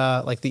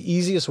EBITDA, like the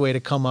easiest way to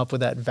come up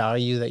with that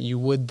value that you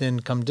would then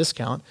come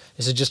discount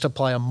is to just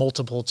apply a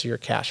multiple to your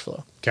cash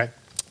flow. Okay.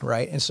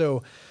 Right. And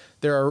so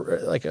there are,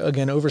 like,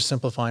 again,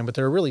 oversimplifying, but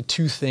there are really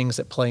two things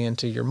that play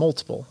into your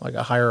multiple, like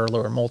a higher or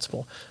lower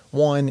multiple.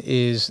 One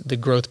is the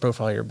growth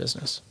profile of your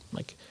business,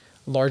 like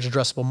large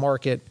addressable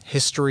market,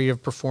 history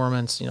of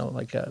performance,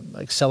 like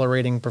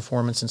accelerating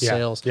performance in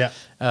sales. Yeah.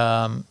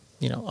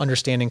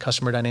 Understanding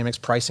customer dynamics,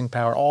 pricing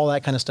power, all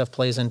that kind of stuff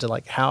plays into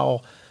like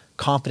how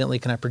confidently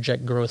can I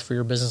project growth for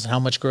your business and how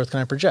much growth can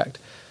I project?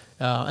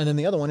 And then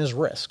the other one is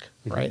risk,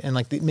 right? And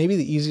like maybe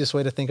the easiest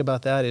way to think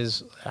about that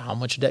is how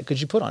much debt could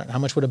you put on it? How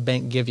much would a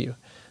bank give you?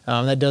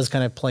 That does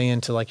kind of play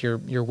into like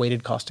your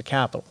weighted cost of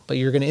capital, but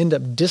you're going to end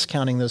up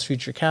discounting those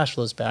future cash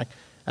flows back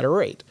at a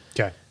rate.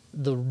 Okay.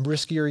 The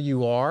riskier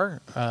you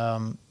are,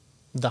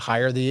 the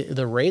higher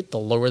the rate, the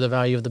lower the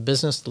value of the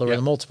business, the lower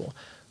the multiple.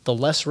 The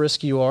less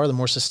risk you are, the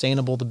more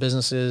sustainable the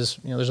business is.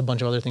 There's a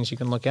bunch of other things you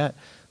can look at.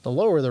 The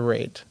lower the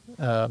rate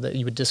that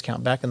you would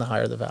discount back, and the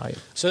higher the value.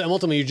 So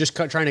ultimately, you're just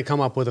trying to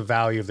come up with a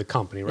value of the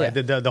company, right?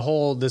 Yeah.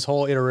 This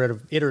whole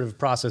iterative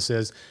process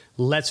is,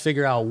 let's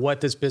figure out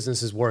what this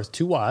business is worth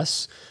to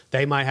us.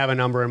 They might have a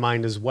number in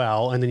mind as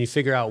well, and then you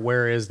figure out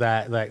where is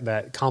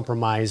that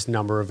compromised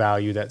number of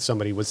value that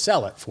somebody would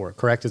sell it for.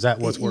 Correct? Is that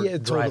what we're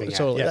driving at?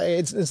 Totally. Yeah.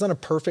 It's not a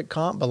perfect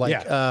comp, but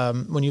like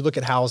when you look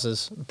at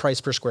houses, price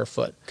per square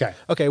foot.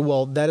 Okay.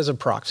 Well, that is a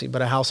proxy,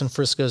 but a house in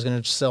Frisco is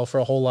going to sell for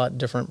a whole lot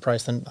different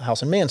price than a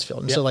house in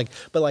Mansfield. And so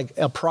but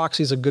a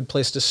proxy is a good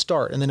place to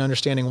start, and then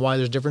understanding why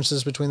there's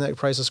differences between that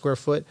price of square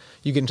foot,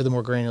 you get into the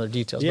more granular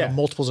details. Yeah. But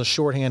multiple is a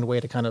shorthand way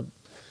to kind of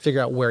figure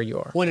out where you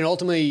are. When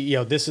ultimately,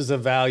 this is a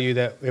value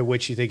at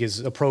which you think is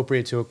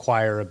appropriate to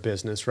acquire a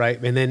business,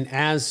 right? And then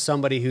as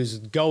somebody who's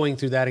going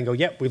through that and go,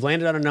 yep, we've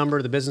landed on a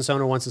number, the business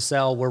owner wants to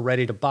sell, we're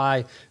ready to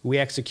buy, we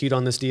execute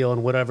on this deal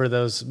and whatever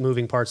those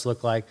moving parts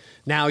look like,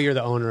 now you're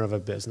the owner of a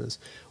business.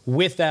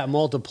 With that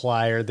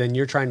multiplier, then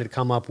you're trying to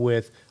come up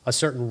with a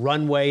certain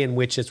runway in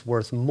which it's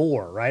worth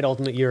more, right?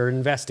 Ultimately, you're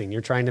investing.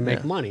 You're trying to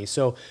make money.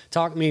 So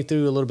talk me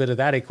through a little bit of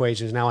that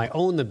equation. Now I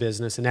own the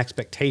business and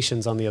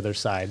expectations on the other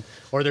side.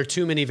 Or are there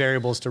too many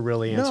variables to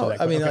really answer that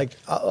question? I mean,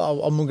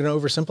 I'm going to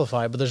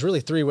oversimplify it, but there's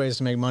really three ways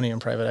to make money in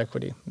private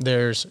equity.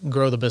 There's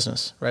grow the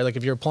business, right? Like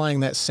if you're applying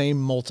that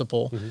same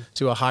multiple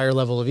to a higher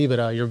level of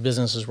EBITDA, your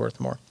business is worth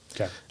more.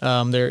 Okay.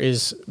 There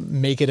is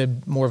make it a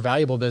more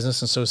valuable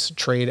business, and so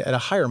trade at a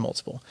higher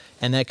multiple.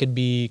 And that could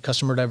be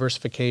customer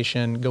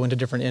diversification, go into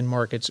different end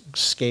markets,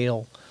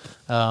 scale,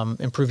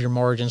 improve your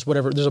margins,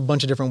 whatever. There's a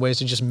bunch of different ways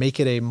to just make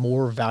it a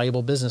more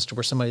valuable business to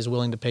where somebody's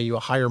willing to pay you a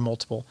higher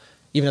multiple,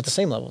 even at the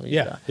same level.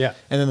 Yeah. And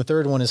then the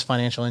third one is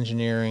financial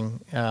engineering.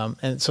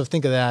 And so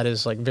think of that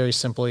as like very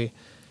simply,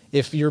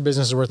 if your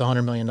business is worth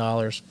 $100 million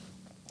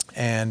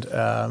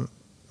and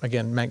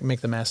again,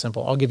 make the math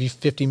simple. I'll give you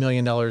 $50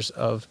 million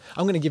I'm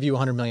going to give you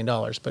 $100 million,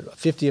 but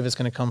 50 of it's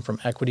going to come from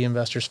equity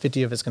investors,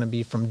 50 of it's going to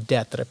be from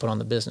debt that I put on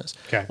the business.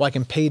 Okay. Well, I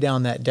can pay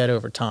down that debt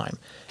over time.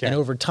 Okay. And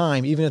over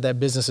time, even if that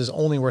business is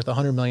only worth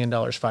 $100 million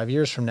 5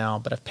 years from now,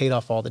 but I've paid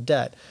off all the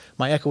debt,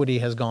 my equity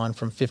has gone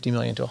from 50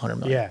 million to 100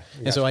 million.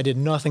 Yeah. And so I did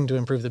nothing to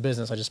improve the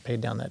business. I just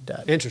paid down that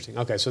debt. Interesting.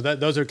 Okay. So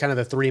those are kind of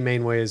the three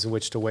main ways in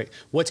which to weigh.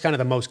 What's kind of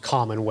the most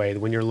common way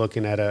when you're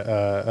looking at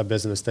a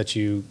business that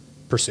you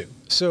pursue?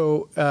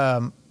 So,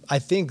 I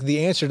think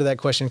the answer to that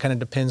question kind of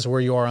depends where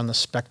you are on the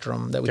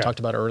spectrum that we talked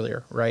about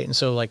earlier, right? And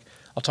so like,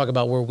 I'll talk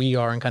about where we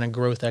are in kind of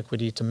growth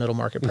equity to middle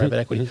market private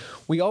equity.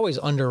 We always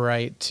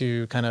underwrite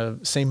to kind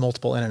of same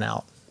multiple in and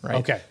out, right?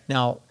 Okay.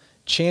 Now,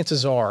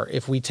 chances are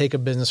if we take a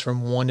business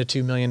from $1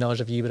 to $2 million of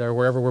EBITDA or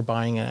wherever we're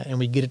buying at and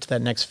we get it to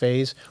that next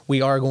phase,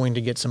 we are going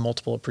to get some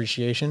multiple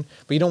appreciation,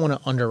 but you don't want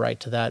to underwrite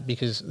to that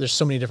because there's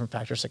so many different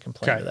factors that can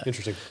play into that.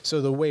 Interesting.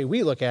 So the way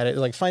we look at it,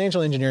 like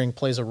financial engineering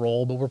plays a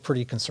role, but we're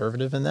pretty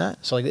conservative in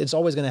that. So like it's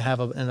always going to have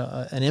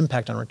an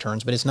impact on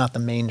returns, but it's not the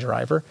main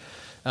driver.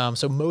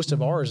 So most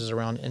of ours is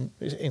around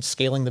in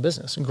scaling the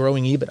business and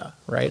growing EBITDA,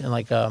 right? And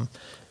like,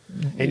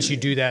 and you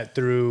do that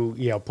through,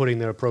 putting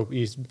the appropriate,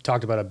 you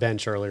talked about a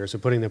bench earlier, so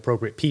putting the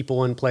appropriate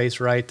people in place,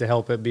 right, to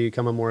help it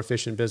become a more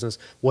efficient business.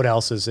 What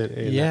else is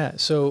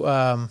it? So,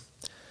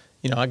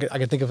 I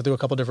could think of through a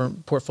couple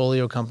different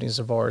portfolio companies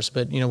of ours,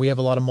 but, we have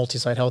a lot of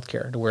multi-site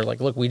healthcare to where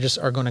like, look, we just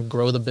are going to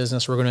grow the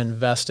business. We're going to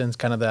invest in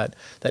kind of that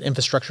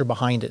infrastructure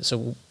behind it.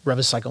 So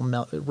revenue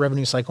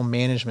cycle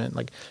management,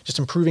 like just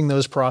improving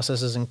those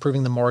processes,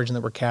 improving the margin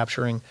that we're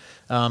capturing,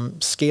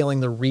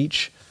 scaling the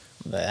reach.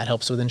 That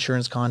helps with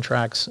insurance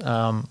contracts.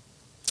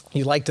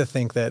 You like to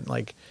think that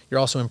like you're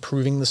also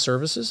improving the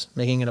services,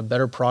 making it a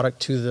better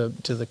product to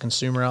the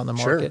consumer out in the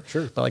market.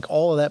 Sure. But like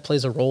all of that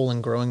plays a role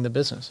in growing the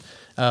business.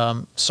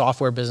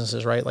 Software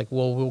businesses, right? Like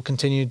we'll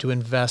continue to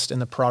invest in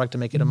the product to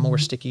make it a more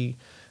sticky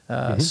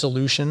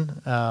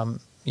solution.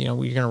 You're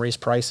going to raise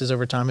prices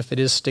over time if it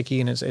is sticky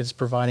and it's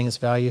providing its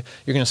value.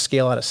 You're going to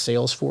scale out a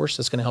sales force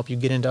that's going to help you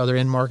get into other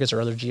end markets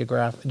or other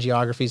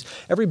geographies.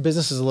 Every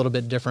business is a little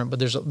bit different, but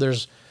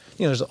there's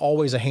there's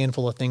always a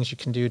handful of things you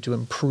can do to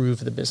improve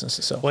the business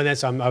itself. Well,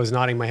 that's, I was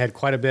nodding my head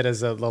quite a bit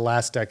as the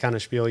last kind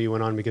of spiel you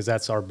went on, because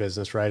that's our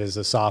business, right? Is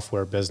a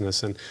software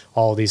business, and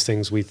all these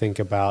things we think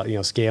about,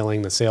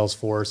 scaling the sales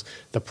force,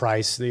 the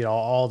price,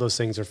 all those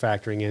things are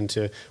factoring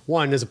into,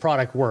 one, does the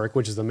product work,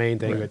 which is the main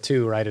thing, but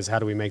two, right, is how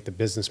do we make the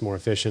business more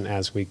efficient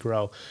as we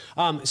grow?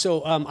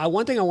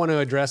 One thing I want to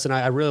address, and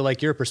I really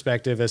like your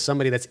perspective as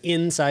somebody that's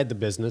inside the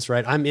business,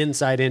 right? I'm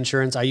inside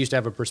insurance. I used to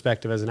have a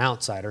perspective as an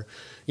outsider.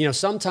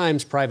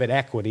 Sometimes private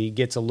equity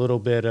gets a little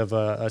bit of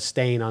a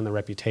stain on the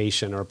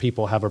reputation, or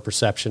people have a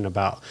perception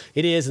about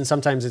it is, and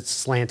sometimes it's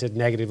slanted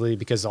negatively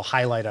because they'll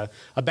highlight a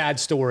bad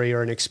story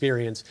or an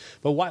experience.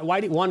 But why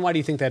do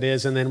you think that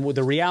is? And then with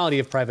the reality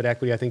of private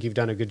equity, I think you've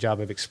done a good job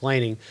of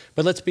explaining.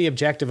 But let's be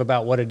objective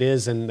about what it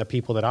is and the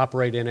people that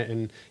operate in it,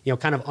 and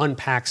kind of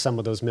unpack some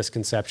of those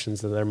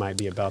misconceptions that there might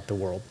be about the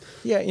world.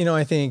 Yeah,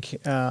 I think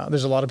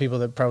there's a lot of people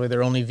that probably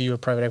their only view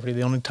of private equity,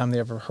 the only time they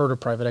ever heard of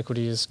private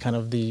equity is kind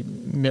of the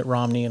Mitt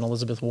Romney and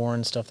Elizabeth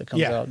Warren stuff that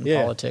comes out in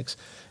politics.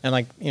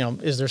 And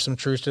is there some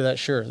truth to that?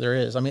 Sure, there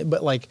is.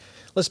 But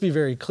let's be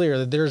very clear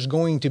that there's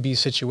going to be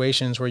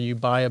situations where you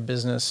buy a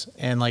business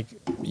and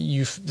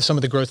some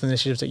of the growth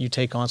initiatives that you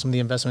take on, some of the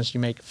investments you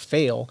make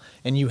fail,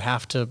 and you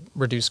have to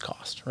reduce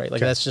cost, right?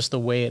 That's just the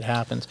way it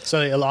happens.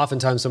 So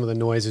oftentimes some of the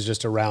noise is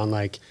just around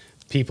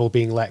people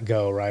being let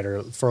go, right,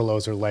 or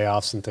furloughs or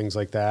layoffs and things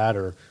like that,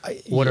 or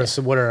what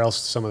are else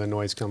some of the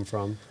noise come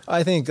from?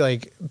 I think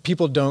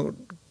people don't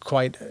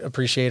quite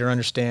appreciate or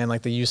understand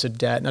the use of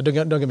debt. Now,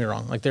 don't get me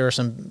wrong. There's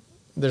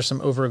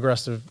some over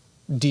aggressive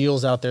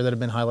deals out there that have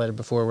been highlighted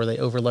before where they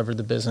over levered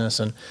the business,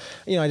 and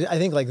I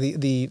think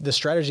the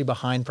strategy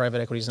behind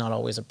private equity is not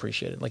always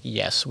appreciated.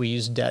 Yes, we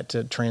use debt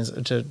to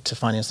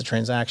finance the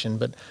transaction,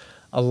 but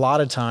a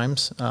lot of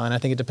times, and I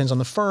think it depends on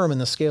the firm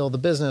and the scale of the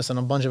business and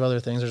a bunch of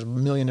other things. There's a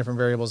million different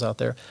variables out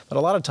there. But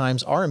a lot of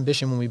times, our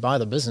ambition when we buy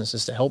the business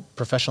is to help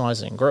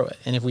professionalize it and grow it.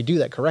 And if we do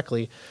that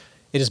correctly,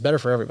 it is better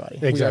for everybody.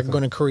 Exactly. We are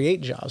going to create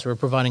jobs. We're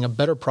providing a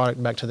better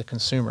product back to the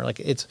consumer.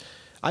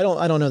 I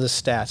don't know the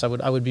stats.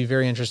 I would be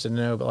very interested to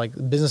know.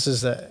 But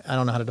businesses that, I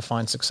don't know how to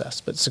define success,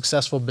 but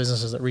successful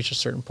businesses that reach a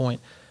certain point,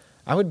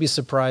 I would be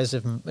surprised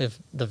if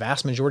the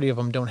vast majority of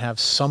them don't have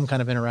some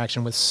kind of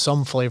interaction with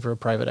some flavor of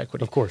private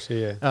equity. Of course,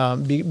 yeah.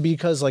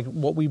 Because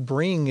what we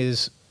bring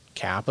is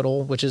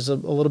capital, which is a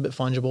little bit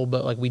fungible,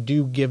 but we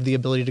do give the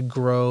ability to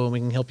grow, and we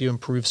can help you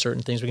improve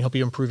certain things. We can help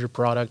you improve your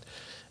product.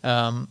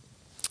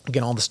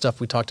 Again, all the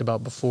stuff we talked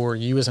about before.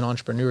 You as an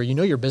entrepreneur, you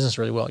know your business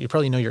really well. You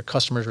probably know your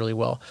customers really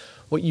well.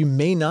 What you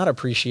may not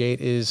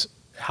appreciate is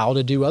how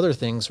to do other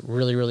things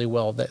really, really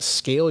well that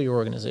scale your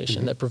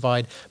organization, that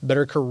provide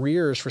better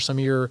careers for some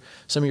of your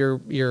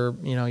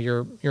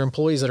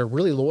employees that are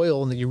really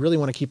loyal and that you really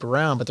want to keep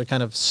around, but they're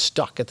kind of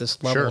stuck at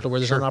this level to where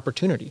there's an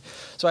opportunity.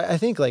 So I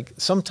think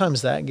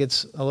sometimes that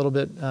gets a little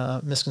bit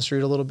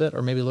misconstrued a little bit,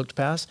 or maybe looked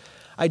past.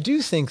 I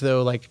do think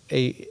though,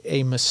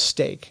 a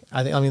mistake.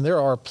 I mean, there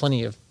are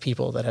plenty of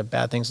people that have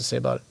bad things to say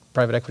about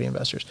private equity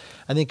investors.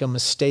 I think a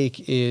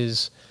mistake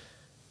is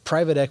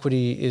private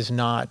equity is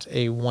not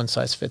a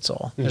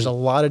one-size-fits-all. There's a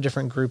lot of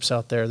different groups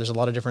out there. There's a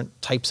lot of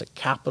different types of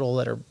capital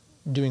that are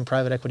doing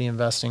private equity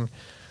investing,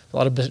 a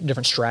lot of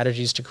different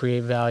strategies to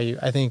create value.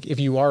 I think if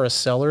you are a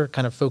seller,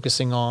 kind of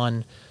focusing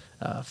on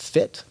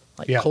fit,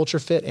 culture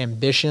fit,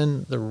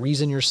 ambition, the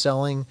reason you're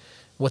selling,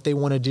 what they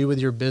want to do with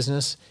your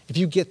business, if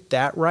you get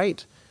that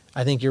right,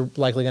 I think you're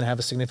likely going to have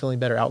a significantly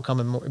better outcome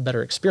and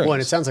better experience. Well,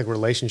 and it sounds like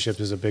relationships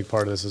is a big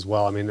part of this as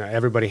well. I mean,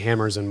 everybody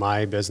hammers in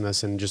my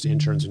business and just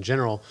insurance in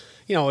general.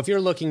 If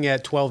you're looking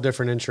at 12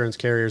 different insurance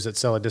carriers that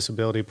sell a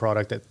disability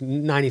product that's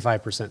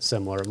 95%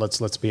 similar,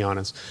 let's be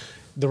honest,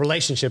 the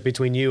relationship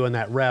between you and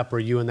that rep or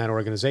you and that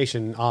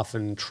organization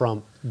often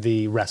trump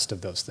the rest of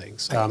those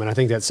things. And I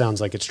think that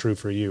sounds like it's true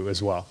for you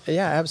as well.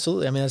 Yeah,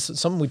 absolutely. I mean, it's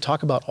something we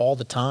talk about all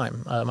the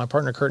time. My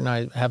partner Kurt and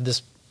I have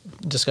this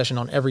discussion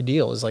on every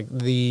deal, is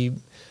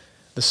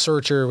the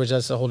searcher, which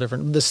that's a whole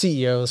different, the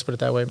CEO, let's put it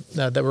that way,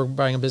 that we're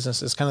buying a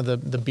business, is kind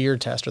of the beer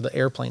test or the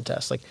airplane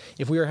test.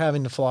 If we were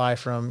having to fly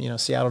from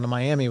Seattle to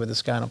Miami with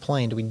this guy on a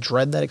plane, do we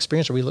dread that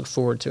experience or we look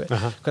forward to it?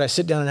 Could I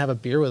sit down and have a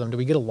beer with him? Do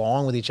we get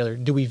along with each other?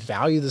 Do we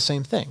value the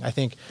same thing? I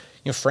think,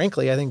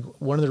 frankly, I think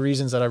one of the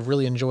reasons that I've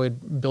really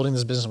enjoyed building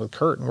this business with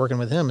Kurt and working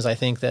with him is I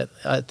think that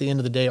at the end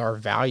of the day, our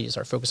values,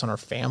 our focus on our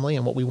family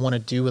and what we want to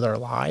do with our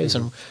lives,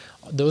 and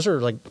those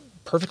are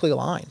perfectly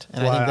aligned.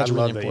 And I think that's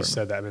really important. I love that you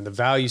said that. I mean, the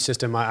value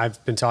system,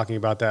 I've been talking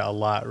about that a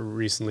lot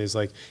recently, is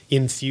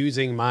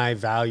infusing my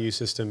value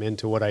system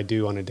into what I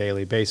do on a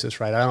daily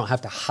basis, right? I don't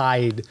have to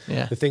hide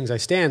the things I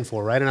stand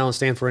for, right? And I don't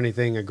stand for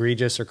anything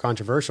egregious or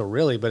controversial,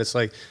 really, but it's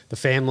the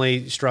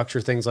family structure,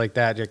 things like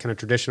that, kind of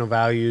traditional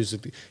values,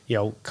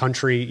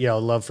 country,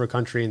 love for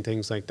country and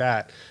things like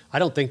that. I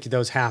don't think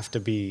those have to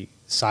be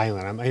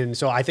silent. And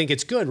so I think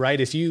it's good, right?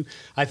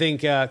 I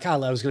think,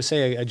 Kyle, I was going to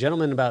say a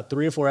gentleman about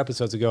 3 or 4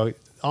 episodes ago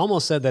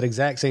almost said that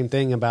exact same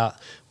thing about,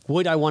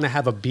 would I want to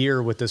have a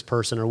beer with this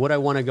person, or would I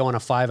want to go on a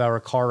 5-hour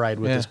car ride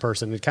with this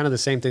person? It's kind of the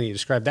same thing that you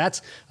described.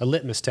 That's a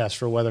litmus test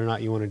for whether or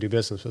not you want to do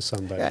business with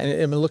somebody. Yeah,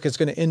 and I mean, look, it's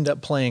going to end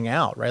up playing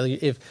out, right?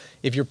 Like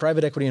if you're a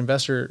private equity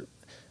investor,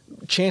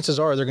 chances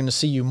are they're going to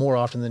see you more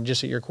often than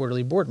just at your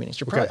quarterly board meetings.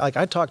 You're probably, like,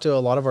 I talk to a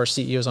lot of our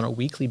CEOs on a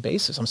weekly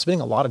basis. I'm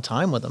spending a lot of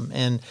time with them,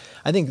 and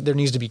I think there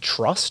needs to be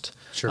trust.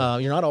 Sure.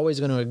 You're not always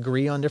going to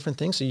agree on different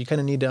things, so you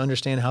kind of need to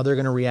understand how they're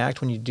going to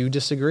react when you do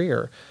disagree.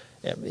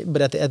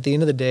 But at the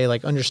end of the day,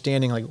 like,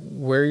 understanding like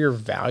where your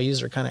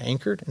values are kind of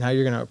anchored and how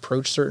you're going to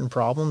approach certain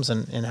problems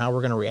and how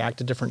we're going to react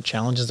to different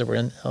challenges that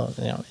we're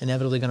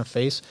inevitably going to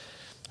face,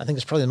 I think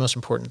is probably the most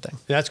important thing.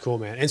 That's cool,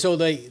 man. And so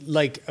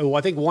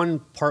I think one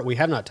part we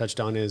have not touched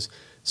on is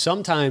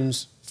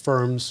sometimes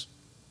firms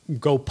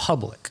go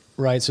public,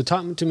 right? So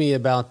talk to me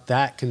about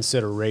that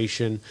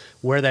consideration,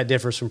 where that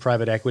differs from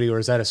private equity, or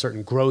is that a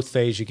certain growth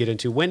phase you get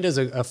into? When does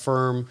a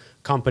firm,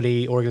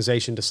 company,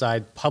 organization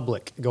decide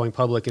going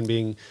public and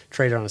being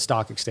traded on a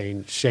stock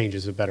exchange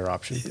is a better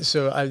option?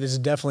 So this is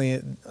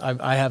definitely,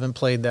 I haven't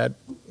played that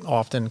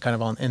often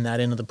kind of in that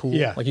end of the pool.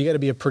 Yeah. Like, you got to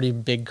be a pretty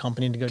big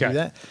company to go do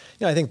that.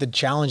 I think the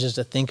challenges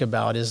to think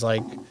about is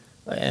like,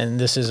 and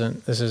this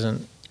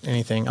isn't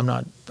anything, I'm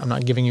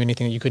not giving you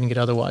anything that you couldn't get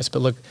otherwise,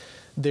 but look,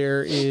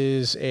 there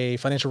is a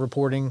financial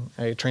reporting,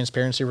 a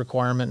transparency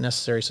requirement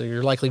necessary. So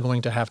you're likely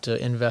going to have to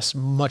invest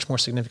much more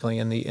significantly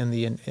in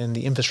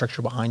the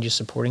infrastructure behind you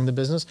supporting the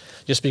business,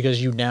 just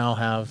because you now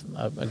have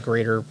a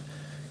greater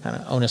kind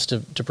of onus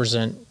to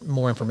present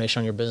more information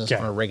on your business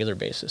on a regular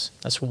basis.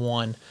 That's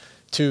one.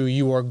 Two,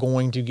 you are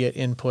going to get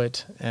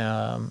input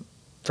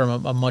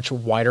from a much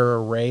wider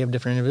array of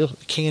different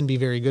individuals. It can be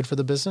very good for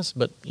the business,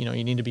 but you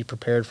need to be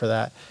prepared for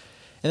that.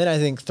 And then I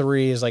think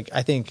 3 is like,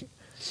 I think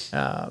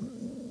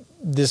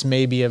this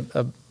may be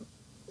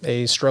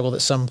a struggle that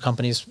some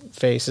companies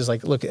face, is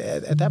like, look,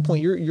 at that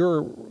point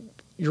you're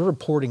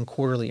reporting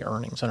quarterly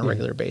earnings on a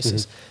regular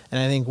basis. And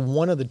I think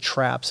one of the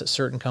traps that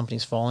certain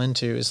companies fall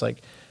into is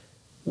like,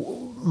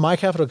 my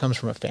capital comes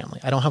from a family.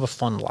 I don't have a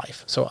fun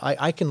life. So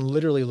I can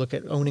literally look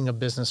at owning a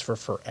business for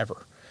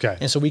forever. Okay.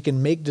 And so we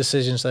can make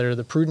decisions that are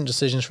the prudent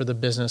decisions for the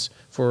business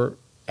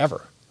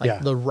forever.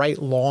 Like the right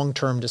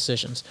long-term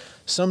decisions.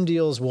 Some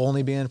deals will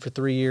only be in for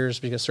 3 years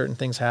because certain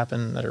things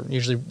happen that are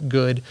usually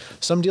good.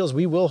 Some deals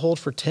we will hold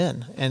for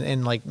 10,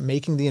 and like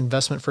making the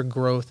investment for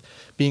growth,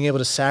 being able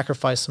to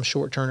sacrifice some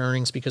short-term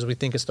earnings because we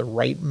think it's the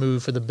right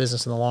move for the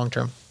business in the long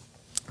term.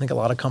 I think a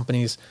lot of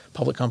companies,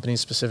 public companies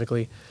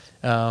specifically,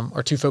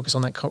 are too focused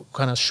on that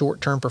kind of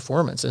short-term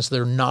performance. And so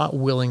they're not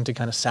willing to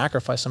kind of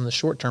sacrifice some of the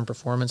short-term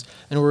performance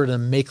in order to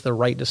make the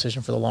right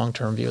decision for the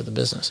long-term view of the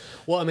business.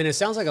 Well, I mean, it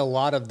sounds like a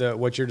lot of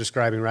what you're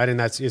describing, right?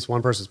 And it's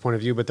one person's point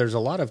of view, but there's a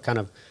lot of kind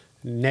of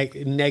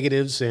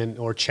negatives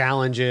or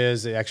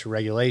challenges, the extra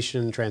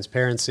regulation,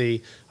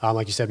 transparency,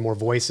 like you said, more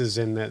voices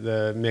in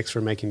the mix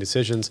for making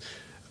decisions.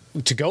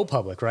 To go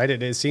public, right?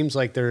 It seems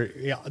like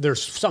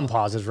there's some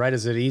positives, right?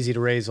 Is it easy to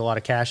raise a lot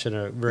of cash in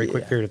a very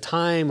quick period of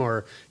time,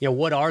 or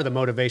what are the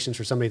motivations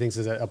for somebody who thinks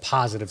it's a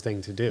positive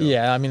thing to do?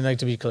 Yeah, I mean, like,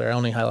 to be clear, I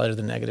only highlighted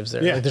the negatives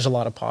there. Like, there's a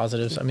lot of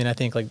positives. I mean, I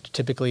think like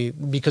typically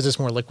because it's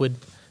more liquid,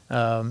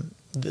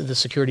 the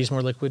security is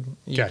more liquid.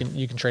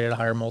 You can trade at a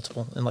higher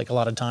multiple, and like a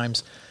lot of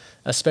times,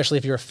 especially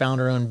if you're a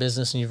founder-owned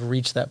business and you've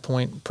reached that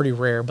point, pretty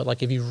rare, but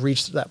like if you've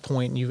reached that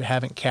point and you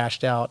haven't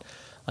cashed out,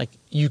 like,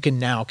 you can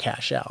now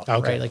cash out,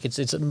 right? Like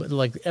it's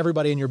like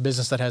everybody in your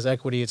business that has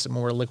equity, it's a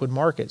more liquid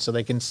market, so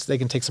they can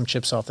take some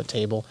chips off the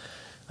table.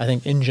 I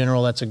think in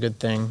general that's a good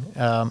thing.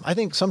 I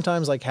think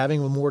sometimes like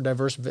having a more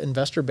diverse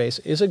investor base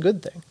is a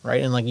good thing,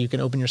 right? And like you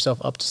can open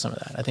yourself up to some of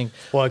that. I think.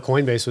 Well,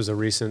 Coinbase was a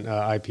recent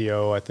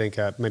IPO, I think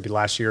maybe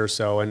last year or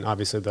so, and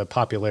obviously the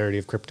popularity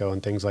of crypto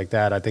and things like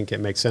that, I think it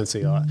makes sense.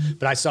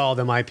 But I saw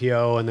them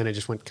IPO, and then it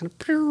just went kind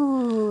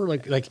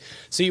of like.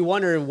 So you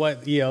wonder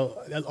what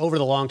over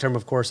the long term.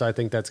 Of course, I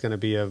think that's going to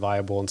be a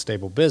viable and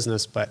stable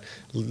business. But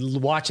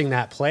watching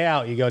that play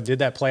out, you go, did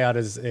that play out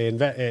as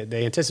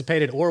they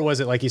anticipated, or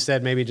was it like you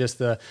said, maybe just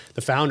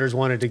the founders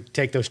wanted to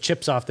take those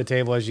chips off the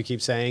table, as you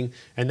keep saying,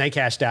 and they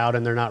cashed out,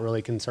 and they're not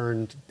really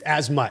concerned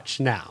as much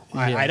now.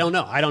 I don't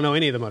know. I don't know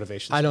any of the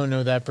motivations. I don't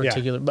know that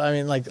particular, but I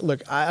mean, like,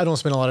 look, I don't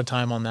spend a lot of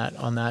time on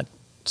that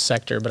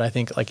sector, but I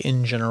think like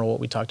in general, what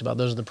we talked about,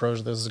 those are the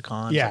pros, those are the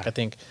cons. Like, I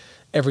think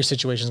every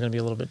situation is going to be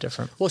a little bit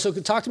different. Well, so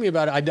talk to me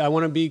about it. I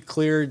want to be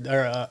clear,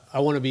 or I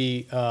want to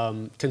be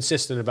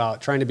consistent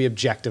about trying to be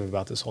objective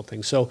about this whole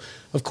thing. So,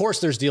 of course,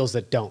 there's deals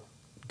that don't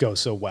go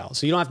so well.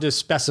 So you don't have to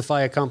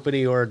specify a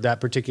company or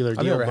that particular deal.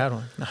 I've never had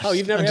one. No, oh,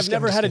 you've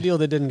never had a deal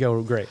that didn't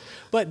go great.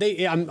 But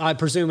I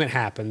presume it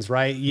happens,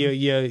 right?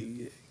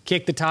 You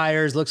kick the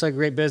tires, looks like a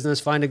great business,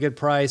 find a good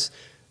price,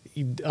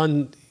 you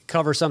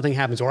uncover something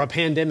happens, or a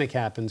pandemic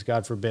happens,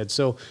 God forbid.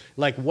 So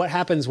like, what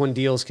happens when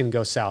deals can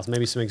go south?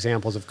 Maybe some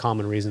examples of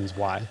common reasons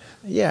why.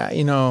 Yeah,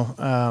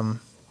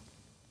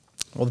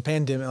 well, the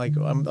pandemic, like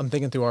I'm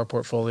thinking through our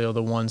portfolio,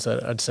 the ones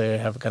that I'd say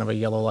have kind of a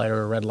yellow light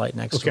or a red light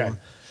next to them.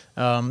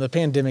 The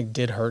pandemic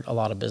did hurt a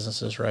lot of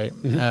businesses, right?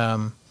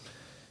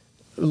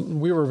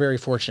 We were very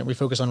fortunate. We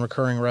focus on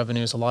recurring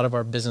revenues. A lot of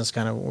our business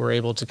were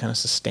able to kind of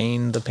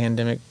sustain the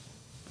pandemic.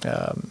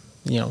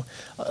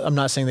 I'm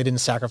not saying they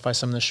didn't sacrifice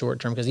some in the short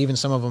term, because even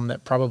some of them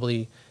that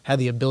probably had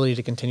the ability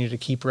to continue to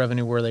keep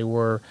revenue where they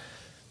were,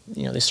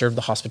 they served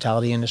the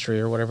hospitality industry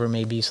or whatever it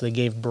may be, so they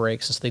gave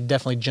breaks. And so they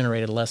definitely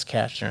generated less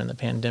cash during the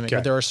pandemic. Okay.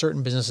 But there are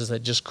certain businesses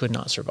that just could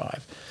not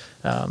survive.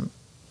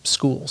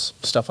 Schools,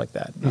 stuff like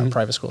that,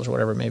 private schools or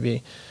whatever it may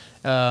be.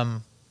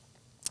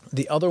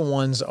 The other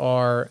ones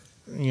are,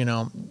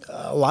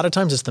 a lot of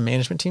times it's the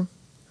management team,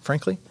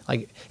 frankly.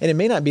 And it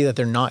may not be that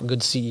they're not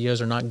good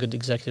CEOs or not good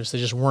executives. They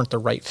just weren't the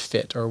right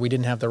fit, or we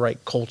didn't have the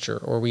right culture,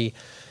 or we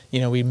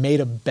made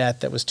a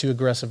bet that was too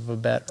aggressive of a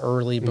bet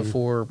early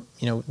before,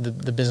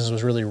 the business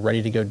was really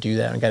ready to go do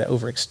that and got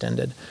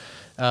overextended.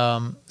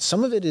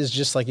 Some of it is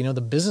just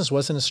the business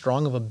wasn't as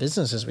strong of a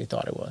business as we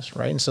thought it was,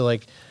 right? And so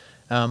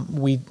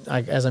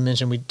as I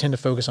mentioned, we tend to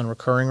focus on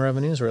recurring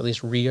revenues, or at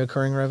least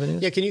reoccurring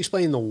revenues. Yeah, can you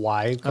explain the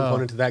why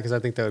component to that? Because I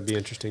think that would be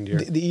interesting to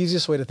hear. The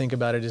easiest way to think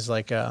about it is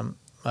if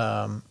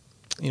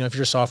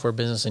you're a software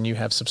business and you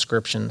have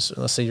subscriptions,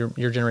 let's say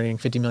you're generating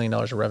 $50 million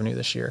of revenue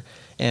this year,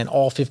 and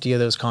all 50 of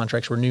those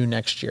contracts renew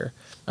next year.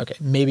 Okay,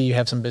 maybe you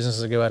have some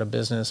businesses that go out of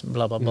business,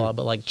 blah, blah, blah.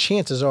 But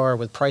chances are,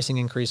 with pricing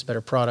increase,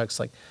 better products,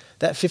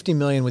 that $50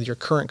 million with your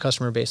current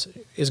customer base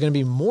is going to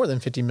be more than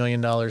 $50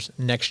 million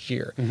next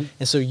year.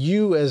 And so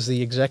you, as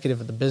the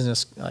executive of the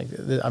business,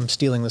 I'm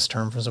stealing this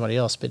term from somebody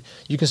else, but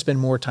you can spend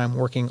more time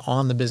working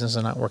on the business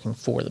and not working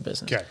for the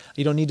business. Okay.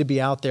 You don't need to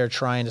be out there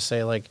trying to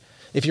say,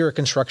 if you're a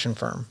construction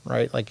firm,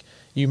 right?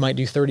 You might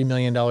do $30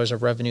 million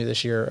of revenue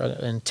this year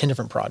in 10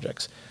 different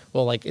projects.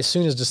 Well, as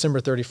soon as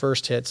December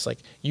 31st hits,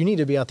 you need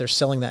to be out there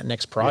selling that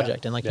next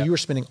project. And you are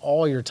spending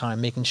all your time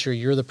making sure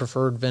you're the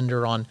preferred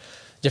vendor on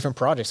different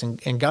projects.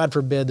 And God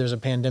forbid there's a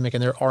pandemic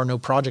and there are no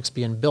projects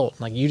being built.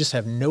 You just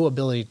have no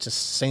ability to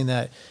sustain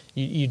that.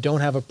 You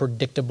don't have a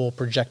predictable,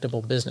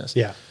 projectable business.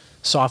 Yeah.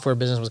 Software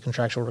business with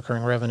contractual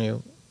recurring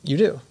revenue, you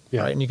do,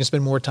 right? And you can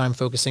spend more time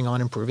focusing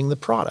on improving the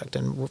product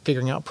and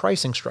figuring out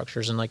pricing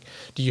structures. And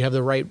do you have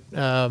the right,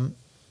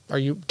 are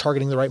you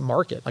targeting the right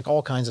market?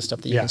 All kinds of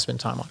stuff that you can spend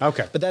time on.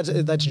 Okay. But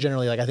that's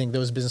generally, I think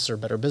those businesses are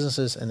better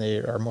businesses and they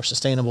are more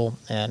sustainable,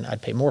 and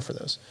I'd pay more for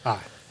those.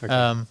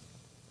 Okay.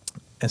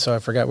 And so I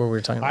forgot what we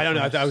were talking about. I don't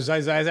know. I was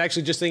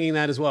actually just thinking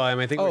that as well. I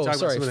think we're talking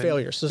about some of the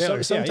failures. So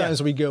failures.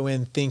 Sometimes we go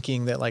in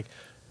thinking that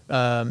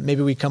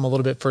maybe we come a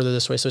little bit further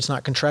this way. So it's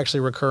not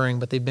contractually recurring,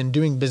 but they've been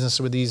doing business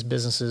with these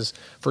businesses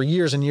for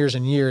years and years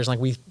and years.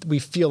 We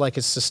feel like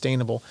it's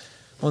sustainable.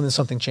 Well, then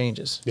something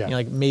changes.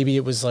 Yeah. Maybe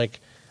it was I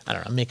don't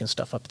know, I'm making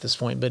stuff up at this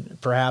point,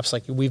 but perhaps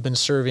we've been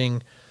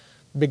serving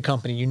big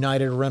company,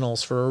 United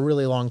Rentals, for a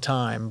really long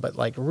time, but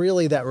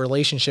really that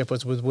relationship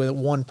was with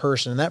one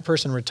person, and that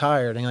person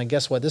retired, and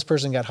guess what? This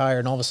person got hired,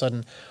 and all of a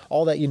sudden,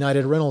 all that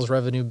United Rentals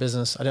revenue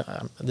business,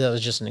 that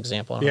was just an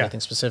example, I don't know anything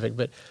specific,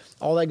 but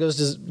all that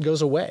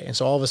goes away. And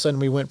so all of a sudden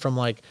we went from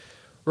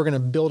we're going to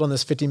build on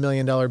this $50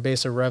 million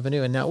base of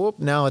revenue, and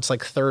now it's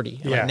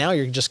 30. Now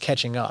you're just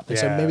catching up. And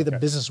so maybe the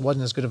business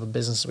wasn't as good of a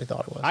business as we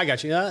thought it was. I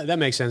got you. That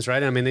makes sense, right?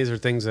 These are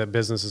things that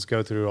businesses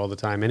go through all the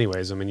time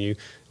anyways. You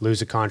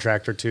lose a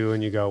contract or two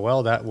and you go,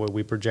 well,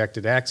 we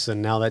projected X,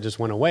 and now that just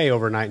went away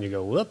overnight, and you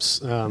go,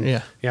 whoops.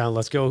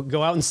 Let's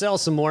go out and sell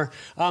some more.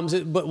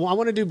 But I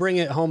want to bring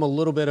it home a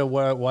little bit of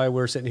why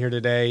we're sitting here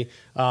today.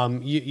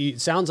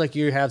 It sounds like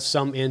you have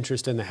some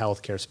interest in the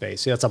healthcare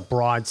space. That's a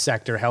broad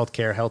sector: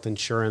 healthcare, health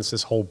insurance,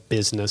 this whole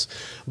business.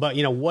 But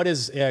what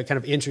is kind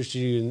of interested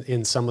you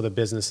in some of the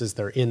businesses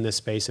that are in this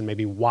space, and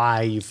maybe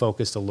why you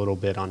focused a little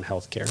bit on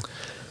healthcare?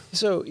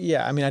 So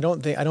I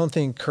don't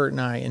think Kurt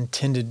and I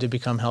intended to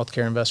become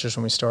healthcare investors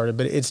when we started,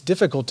 but it's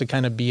difficult to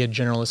kind of be a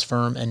generalist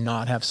firm and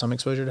not have some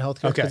exposure to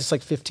healthcare. Okay. It's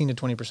 15 to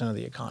 20% of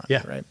the economy,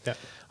 right? Yeah.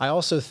 I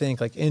also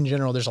think in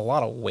general, there's a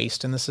lot of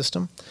waste in the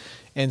system.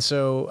 And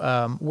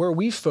so where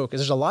we focus,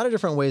 there's a lot of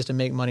different ways to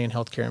make money in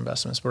healthcare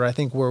investments, but I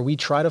think where we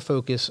try to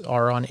focus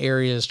are on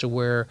areas to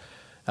where,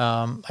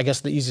 I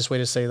guess the easiest way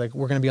to say,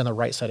 we're going to be on the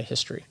right side of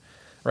history,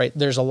 right?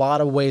 There's a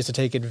lot of ways to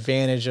take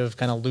advantage of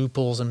kind of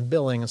loopholes in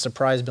billing and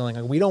surprise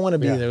billing. We don't want to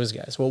be those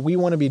guys. What we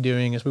want to be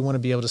doing is we want to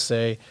be able to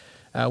say,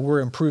 we're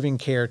improving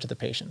care to the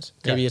patients.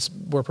 Maybe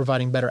we're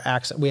providing better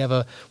access. We have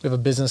a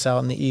business out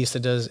in the East that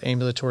does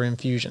ambulatory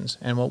infusions.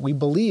 And what we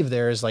believe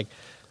there is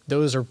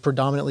those are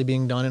predominantly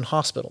being done in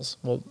hospitals.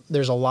 Well,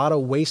 there's a lot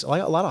of waste. A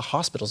lot of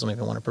hospitals don't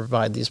even want to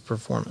provide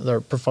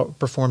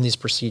perform these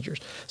procedures.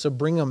 So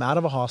bring them out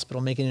of a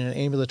hospital, making it an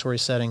ambulatory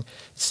setting. It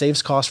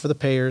saves costs for the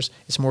payers.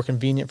 It's more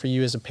convenient for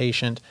you as a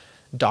patient.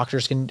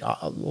 Doctors can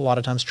a lot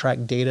of times track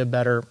data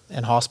better,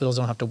 and hospitals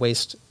don't have to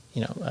waste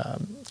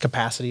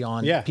capacity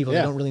on people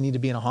that don't really need to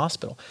be in a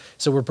hospital.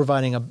 So we're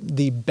providing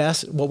the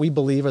best, what we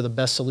believe are the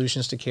best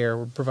solutions to care.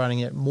 We're providing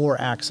it more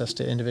access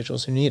to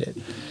individuals who need it.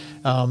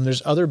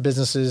 There's other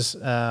businesses,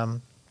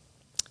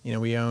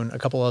 we own a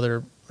couple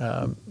other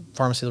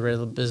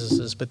pharmacy-related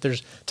businesses, but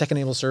there's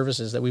tech-enabled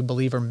services that we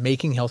believe are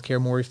making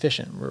healthcare more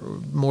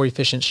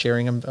efficient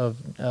sharing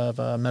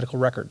of medical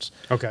records.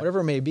 Okay. Whatever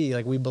it may be,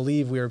 like we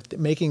believe we are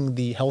making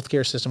the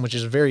healthcare system, which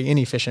is a very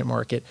inefficient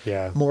market,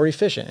 more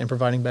efficient and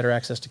providing better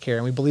access to care.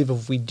 And we believe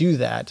if we do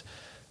that,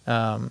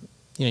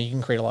 you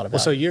can create a lot of value.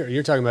 Well, so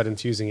you're talking about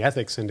infusing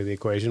ethics into the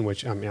equation,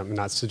 which I'm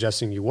not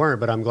suggesting you weren't,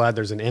 but I'm glad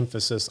there's an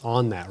emphasis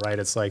on that, right?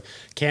 It's like,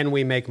 can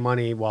we make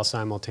money while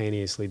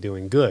simultaneously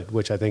doing good,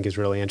 which I think is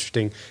really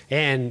interesting.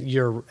 And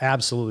you're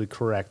absolutely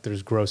correct.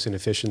 There's gross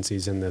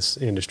inefficiencies in this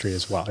industry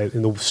as well.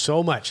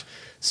 So much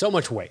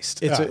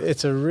waste.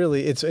 It's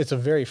a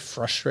very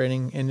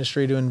frustrating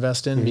industry to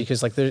invest in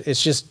because like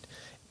it's just,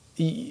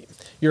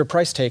 you're a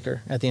price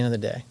taker at the end of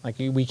the day. Like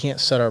we can't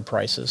set our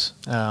prices.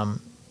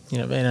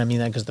 And I mean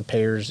that because the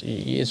payers,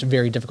 it's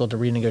very difficult to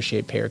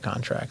renegotiate payer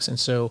contracts. And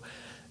so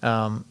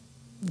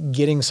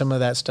getting some of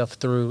that stuff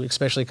through,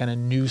 especially kind of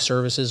new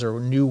services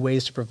or new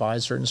ways to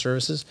provide certain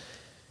services,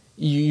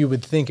 you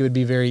would think it would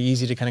be very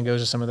easy to kind of go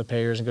to some of the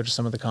payers and go to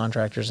some of the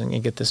contractors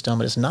and get this done,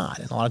 but it's not.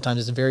 And a lot of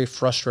times it's very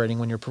frustrating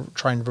when you're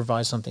trying to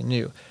provide something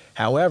new.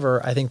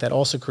 However, I think that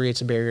also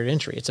creates a barrier to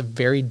entry. It's a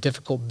very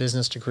difficult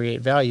business to create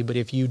value, but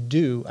if you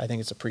do, I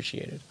think it's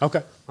appreciated.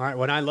 Okay. All right.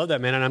 Well, I love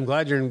that, man. And I'm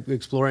glad you're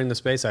exploring the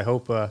space. I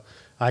hope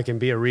I can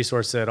be a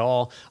resource at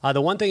all. The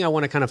one thing I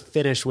want to kind of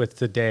finish with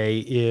today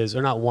is,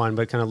 or not one,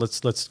 but kind of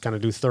let's kind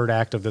of do third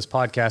act of this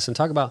podcast and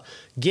talk about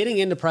getting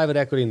into private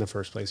equity in the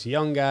first place.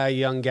 Young guy,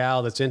 young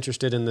gal that's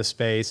interested in this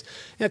space,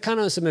 kind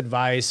of some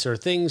advice or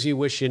things you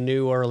wish you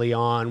knew early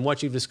on,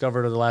 what you've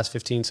discovered over the last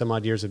 15 some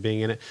odd years of being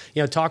in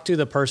it. Talk to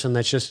the person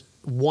that's just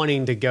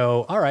wanting to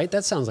go, all right,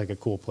 that sounds like a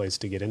cool place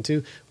to get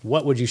into.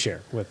 What would you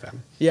share with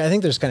them? Yeah, I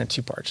think there's kind of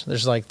two parts.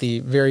 There's like the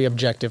very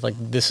objective, like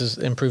this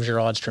improves your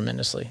odds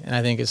tremendously. And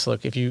I think it's,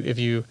 look, if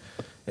you,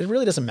 it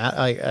really doesn't matter.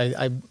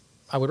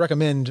 I would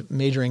recommend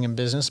majoring in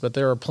business, but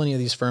there are plenty of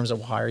these firms that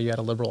will hire you out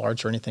of liberal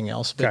arts or anything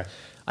else. But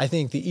I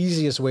think the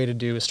easiest way to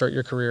do is start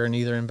your career in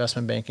either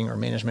investment banking or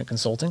management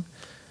consulting.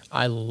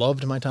 I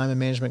loved my time in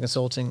management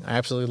consulting. I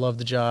absolutely loved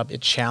the job.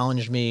 It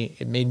challenged me.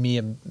 It made me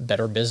a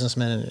better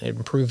businessman, and it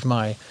improved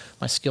my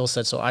skill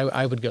set. So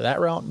I would go that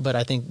route. But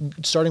I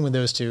think starting with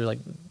those two, like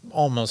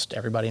almost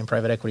everybody in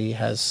private equity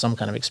has some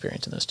kind of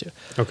experience in those two.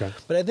 Okay.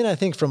 But then I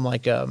think from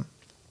like a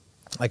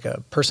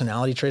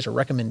personality traits or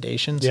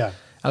recommendations, I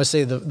would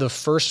say the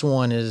first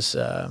one is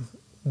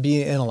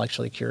be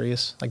intellectually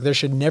curious. Like there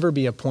should never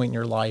be a point in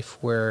your life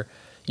where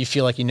you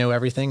feel like you know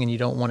everything and you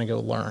don't want to go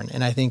learn.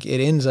 And I think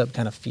it ends up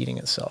kind of feeding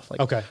itself.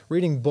 Like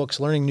reading books,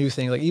 learning new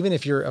things. Like even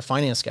if you're a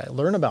finance guy,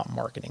 learn about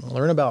marketing,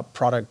 learn about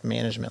product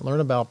management, learn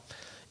about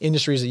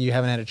industries that you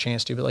haven't had a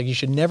chance to. But like you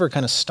should never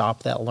kind of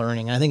stop that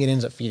learning. And I think it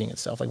ends up feeding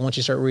itself. Like once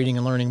you start reading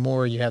and learning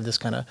more, you have this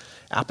kind of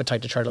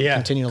appetite to try to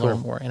continue to learn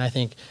more. And I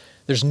think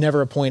there's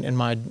never a point in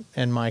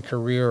my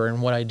career or in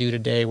what I do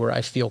today where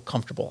I feel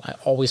comfortable. I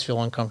always feel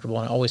uncomfortable,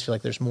 and I always feel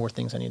like there's more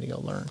things I need to go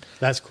learn.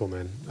 That's cool,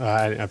 man.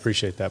 I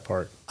appreciate that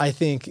part. I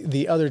think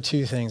the other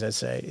two things I'd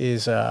say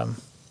is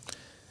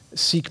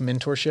seek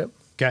mentorship.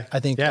 Okay. I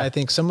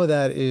think some of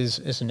that is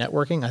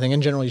networking. I think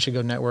in general you should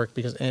go network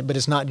but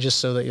it's not just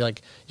so that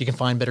you can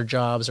find better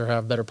jobs or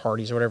have better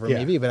parties or whatever it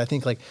may be. But I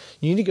think like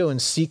you need to go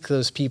and seek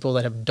those people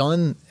that have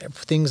done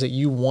things that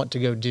you want to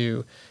go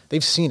do.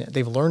 They've seen it.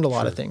 They've learned a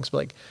lot of things. But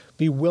like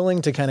be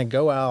willing to kind of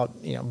go out,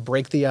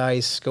 break the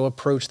ice, go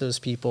approach those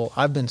people.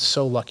 I've been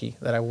so lucky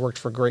that I worked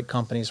for great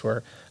companies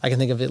where I can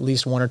think of at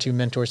least one or two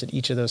mentors at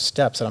each of those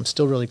steps that I'm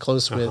still really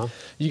close with.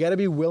 You got to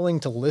be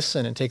willing to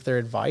listen and take their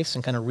advice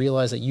and kind of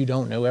realize that you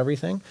don't know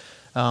everything.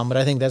 But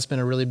I think that's been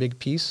a really big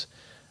piece.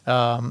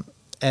 And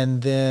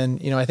then,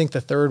 I think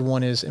the third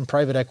one is in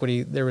private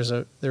equity, there was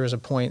a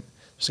point,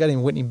 there's a guy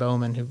named Whitney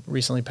Bowman who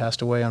recently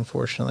passed away,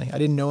 unfortunately. I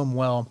didn't know him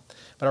well,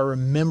 but I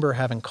remember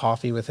having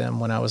coffee with him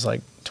when I was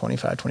like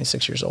 25,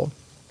 26 years old.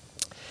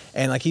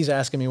 And like he's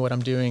asking me what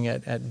I'm doing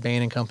at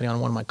Bain & Company on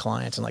one of my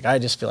clients. And like I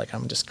just feel like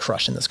I'm just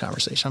crushing this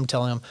conversation. I'm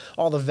telling him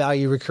all the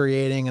value we're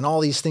creating and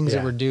all these things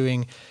that we're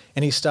doing.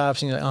 And he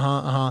stops and he's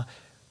like,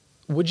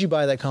 would you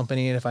buy that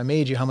company? And if I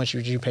made you, how much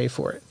would you pay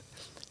for it?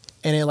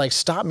 And it like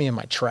stopped me in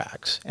my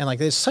tracks. And like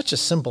it's such a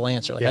simple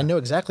answer. Like I know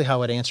exactly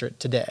how I'd answer it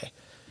today.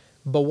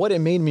 But what it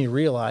made me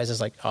realize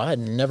is like, I had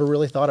never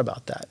really thought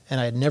about that.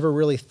 And I had never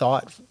really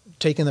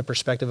taken the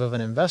perspective of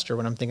an investor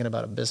when I'm thinking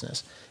about a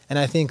business. And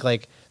I think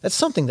like that's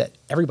something that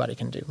everybody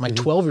can do. My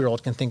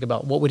 12-year-old can think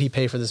about what would he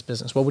pay for this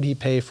business? What would he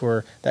pay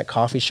for that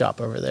coffee shop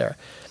over there?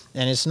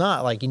 And it's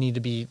not like you need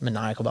to be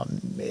maniacal about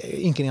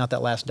inking out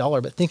that last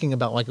dollar, but thinking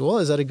about like, well,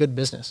 is that a good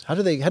business? How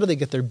do they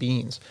get their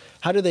beans?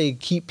 How do they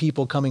keep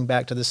people coming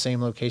back to the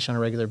same location on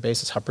a regular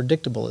basis? How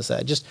predictable is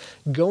that? Just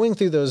going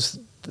through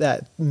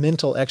that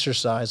mental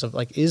exercise of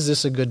like, is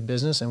this a good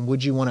business and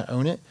would you want to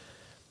own it?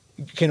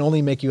 Can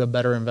only make you a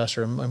better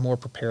investor and more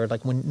prepared,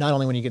 like not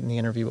only when you get in the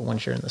interview, but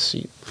once you're in the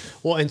seat.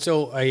 Well, and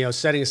so,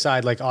 setting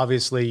aside, like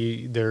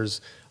obviously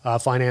there's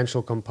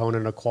financial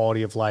component, a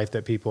quality of life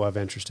that people have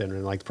interest in.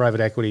 And like private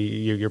equity,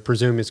 you're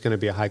presuming it's going to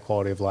be a high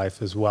quality of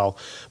life as well.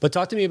 But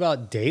talk to me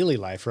about daily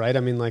life, right?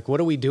 I mean, like, what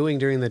are we doing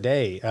during the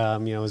day?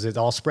 Is it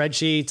all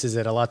spreadsheets? Is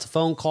it lots of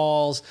phone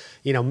calls,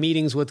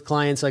 meetings with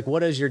clients? Like, what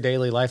does your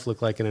daily life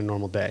look like in a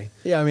normal day?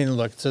 Yeah, I mean,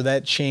 look, so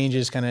that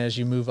changes kind of as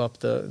you move up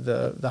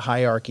the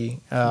hierarchy.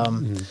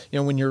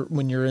 When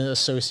you're an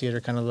associate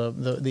or kind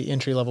of the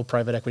entry level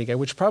private equity guy,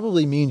 which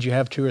probably means you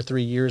have 2 or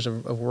 3 years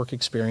of work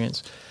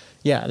experience.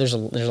 Yeah, there's a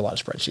lot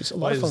of spreadsheets. A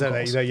lot of phone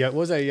calls. What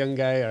was that young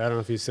guy? I don't know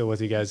if he's still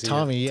with you guys.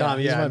 Tommy, he's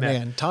my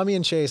man. Tommy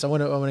and Chase. I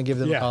want to give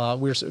them a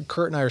call out.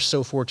 Kurt and I are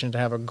so fortunate to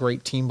have a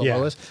great team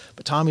below us.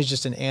 But Tommy's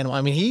just an animal.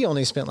 I mean, he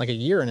only spent like a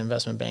year in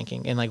investment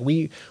banking, and like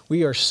we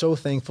are so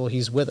thankful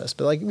he's with us.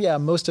 But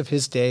most of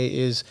his day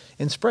is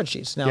in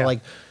spreadsheets now.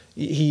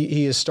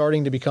 He is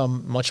starting to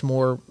become much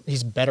more,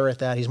 he's better at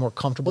that. He's more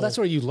comfortable. Well, that's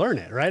where you learn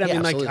it, right? I mean,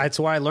 absolutely. That's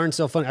why I learned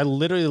self-funding. I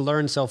literally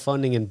learned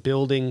self-funding and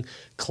building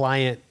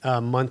client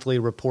monthly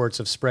reports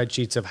of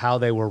spreadsheets of how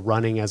they were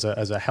running as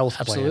a health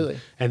plan. Absolutely.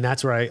 And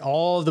that's where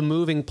all the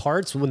moving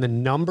parts, when the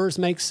numbers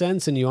make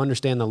sense and you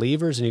understand the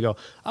levers and you go,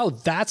 oh,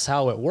 that's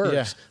how it works.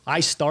 Yeah.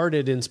 I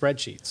started in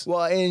spreadsheets.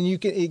 Well, and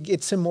it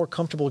gets him more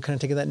comfortable kind of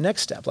taking that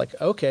next step. Like,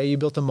 okay, you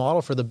built a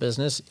model for the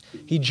business.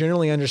 He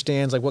generally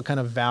understands like what kind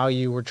of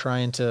value we're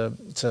trying to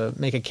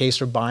make a case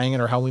for buying it,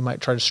 or how we might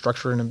try to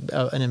structure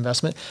an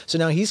investment. So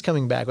now he's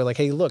coming back with like,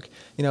 hey, look,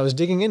 I was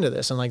digging into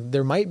this, and like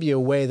there might be a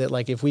way that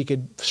like if we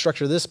could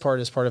structure this part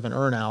as part of an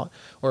earn out,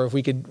 or if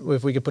we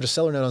could put a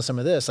seller note on some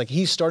of this, like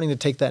he's starting to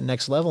take that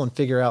next level and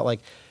figure out like,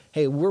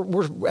 hey,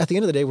 we're at the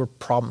end of the day, we're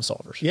problem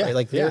solvers. Yeah, right?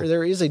 Like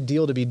there is a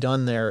deal to be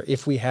done there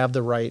if we have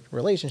the right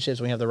relationships,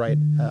 we have the right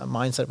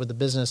mindset with the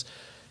business.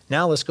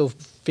 Now let's go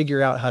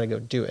figure out how to go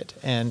do it.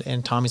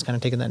 And Tommy's kind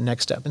of taking that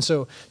next step. And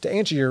so to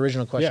answer your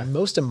original question,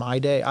 most of my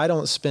day, I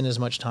don't spend as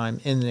much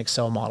time in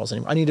Excel models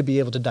anymore. I need to be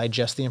able to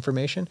digest the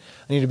information.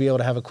 I need to be able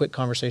to have a quick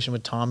conversation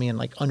with Tommy and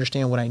like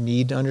understand what I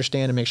need to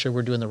understand and make sure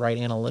we're doing the right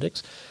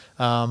analytics.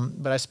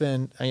 But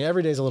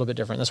every day is a little bit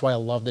different. That's why I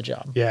love the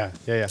job. Yeah.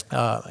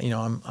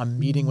 I'm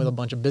meeting with a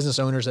bunch of business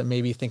owners that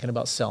may be thinking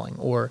about selling,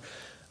 or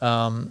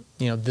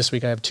this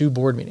week I have 2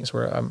 board meetings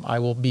where I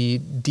will be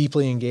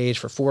deeply engaged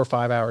for 4 or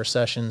 5 hour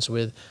sessions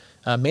with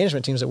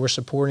management teams that we're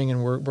supporting,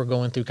 and we're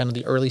going through kind of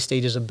the early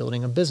stages of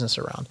building a business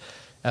around.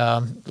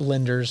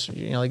 Lenders,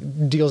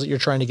 like deals that you're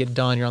trying to get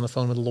done. You're on the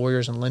phone with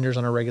lawyers and lenders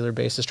on a regular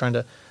basis, trying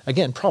to,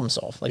 again, problem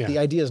solve. Like the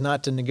idea is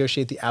not to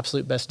negotiate the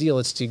absolute best deal.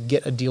 It's to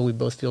get a deal we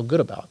both feel good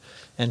about,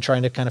 and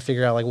trying to kind of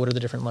figure out like what are the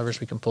different levers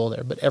we can pull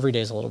there. But every day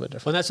is a little bit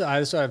different. Well,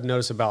 that's what I've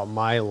noticed about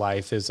my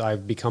life is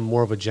I've become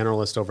more of a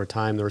generalist over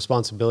time. The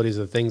responsibilities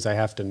of the things I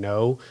have to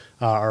know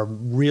are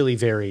really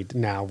varied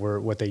now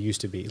what they used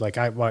to be. Like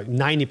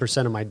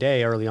 90% of my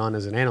day early on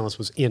as an analyst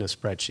was in a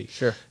spreadsheet.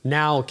 Sure.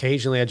 Now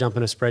occasionally I jump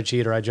in a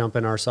spreadsheet or I jump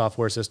in our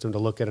software system to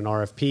look at an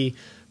RFP.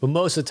 But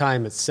most of the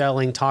time it's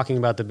selling, talking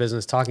about the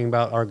business, talking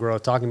about our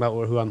growth, talking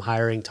about who I'm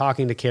hiring,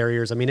 talking to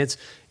carriers. I mean,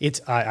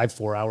 I have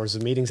 4 hours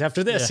of meetings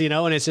after this,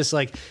 and it's just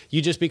like,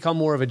 you just become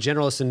more of a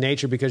generalist in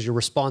nature because your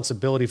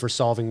responsibility for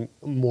solving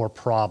more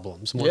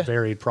problems, more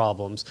varied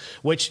problems,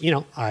 which,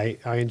 I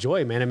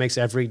enjoy, man. It makes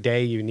every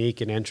day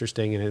unique and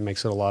interesting, and it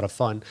makes it a lot of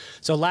fun.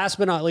 So last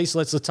but not least,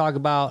 let's talk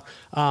about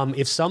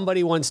if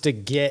somebody wants to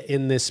get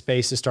in this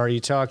space to start. You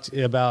talked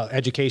about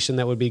education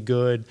that would be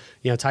good,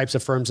 types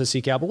of firms to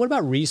seek out, but what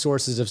about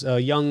resources? If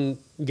a young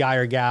guy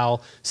or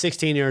gal,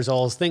 16 years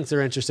old, thinks they're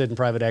interested in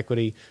private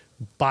equity,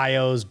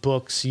 bios,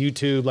 books,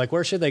 YouTube, like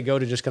where should they go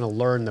to just kind of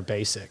learn the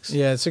basics?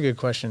 Yeah, it's a good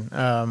question.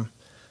 I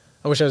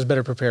wish I was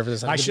better prepared for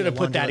this. I should have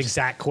put that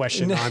exact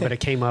question on, but it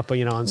came up,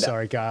 I'm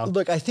sorry, Kyle.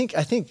 Look, I think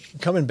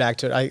coming back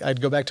to it, I'd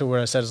go back to what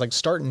I said is like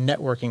start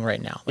networking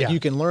right now. Like you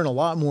can learn a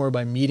lot more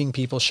by meeting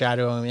people,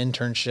 shadowing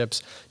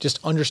internships, just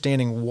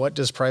understanding what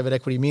does private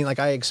equity mean. Like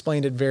I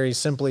explained it very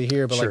simply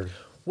here, but like,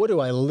 what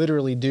do I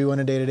literally do on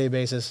a day-to-day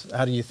basis?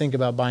 How do you think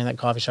about buying that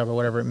coffee shop or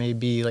whatever it may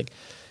be? Like,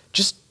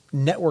 just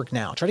network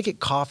now. Try to get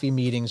coffee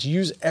meetings.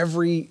 Use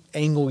every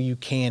angle you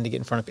can to get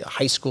in front of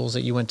high schools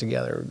that you went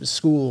together,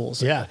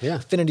 schools,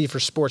 affinity for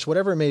sports,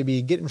 whatever it may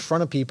be. Get in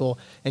front of people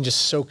and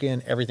just soak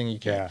in everything you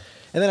can.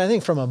 And then I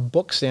think from a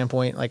book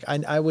standpoint, like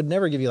I would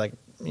never give you like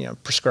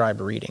prescribed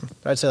reading.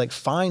 But I'd say like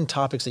find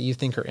topics that you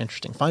think are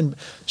interesting. Find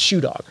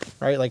Shoe Dog,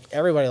 right? Like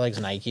everybody likes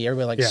Nike.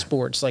 Everybody likes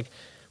sports. Like,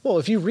 well,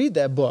 if you read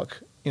that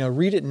book,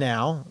 read it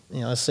now,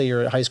 let's say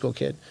you're a high school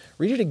kid,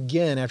 read it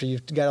again after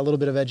you've got a little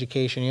bit of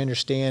education, you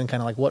understand kind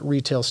of like what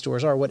retail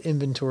stores are, what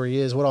inventory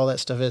is, what all that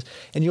stuff is.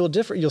 And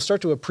you'll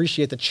start to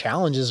appreciate the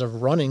challenges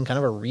of running kind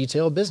of a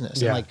retail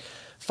business. And like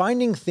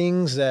finding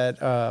things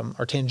that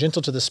are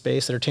tangential to the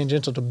space, that are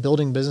tangential to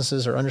building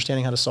businesses or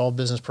understanding how to solve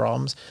business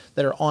problems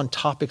that are on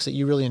topics that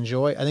you really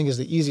enjoy, I think is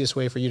the easiest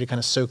way for you to kind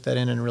of soak that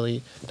in and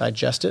really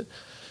digest it.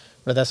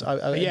 But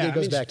it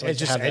goes back to like, it's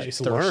just have that it's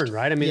thirst. learn,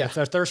 right? I mean, Yeah.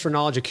 a thirst for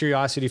knowledge, a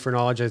curiosity for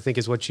knowledge, I think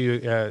is what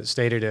you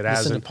stated it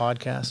as. Listen to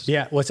podcasts.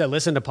 Yeah, what's that?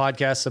 Listen to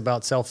podcasts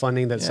about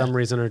self-funding that some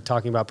reason are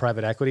talking about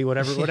private equity,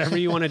 whatever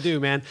you want to do,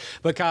 man.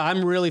 But Kyle,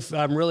 I'm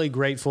really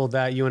grateful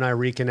that you and I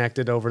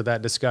reconnected over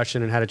that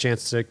discussion and had a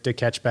chance to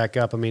catch back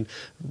up. I mean,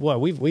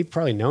 we've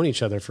probably known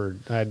each other for,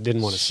 I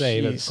didn't want to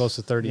say, but close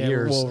to 30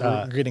 years.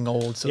 Well, we're getting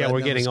old. So we're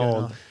getting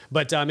old.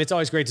 But it's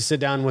always great to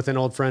sit down with an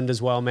old friend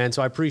as well, man.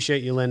 So I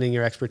appreciate you lending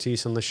your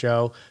expertise on the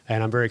show,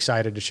 and I'm very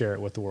excited to share it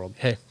with the world.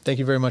 Hey, thank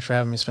you very much for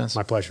having me, Spence.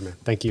 My pleasure, man.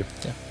 Thank you.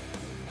 Yeah.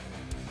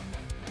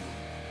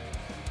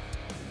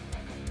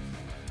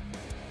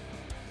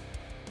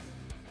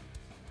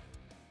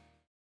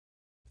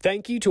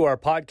 Thank you to our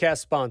podcast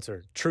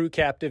sponsor, True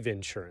Captive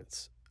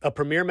Insurance, a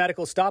premier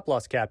medical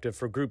stop-loss captive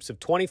for groups of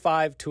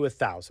 25 to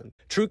 1,000.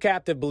 True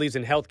Captive believes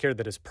in healthcare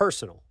that is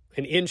personal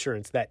and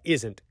insurance that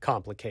isn't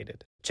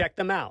complicated. Check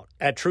them out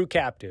at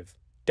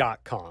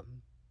truecaptive.com.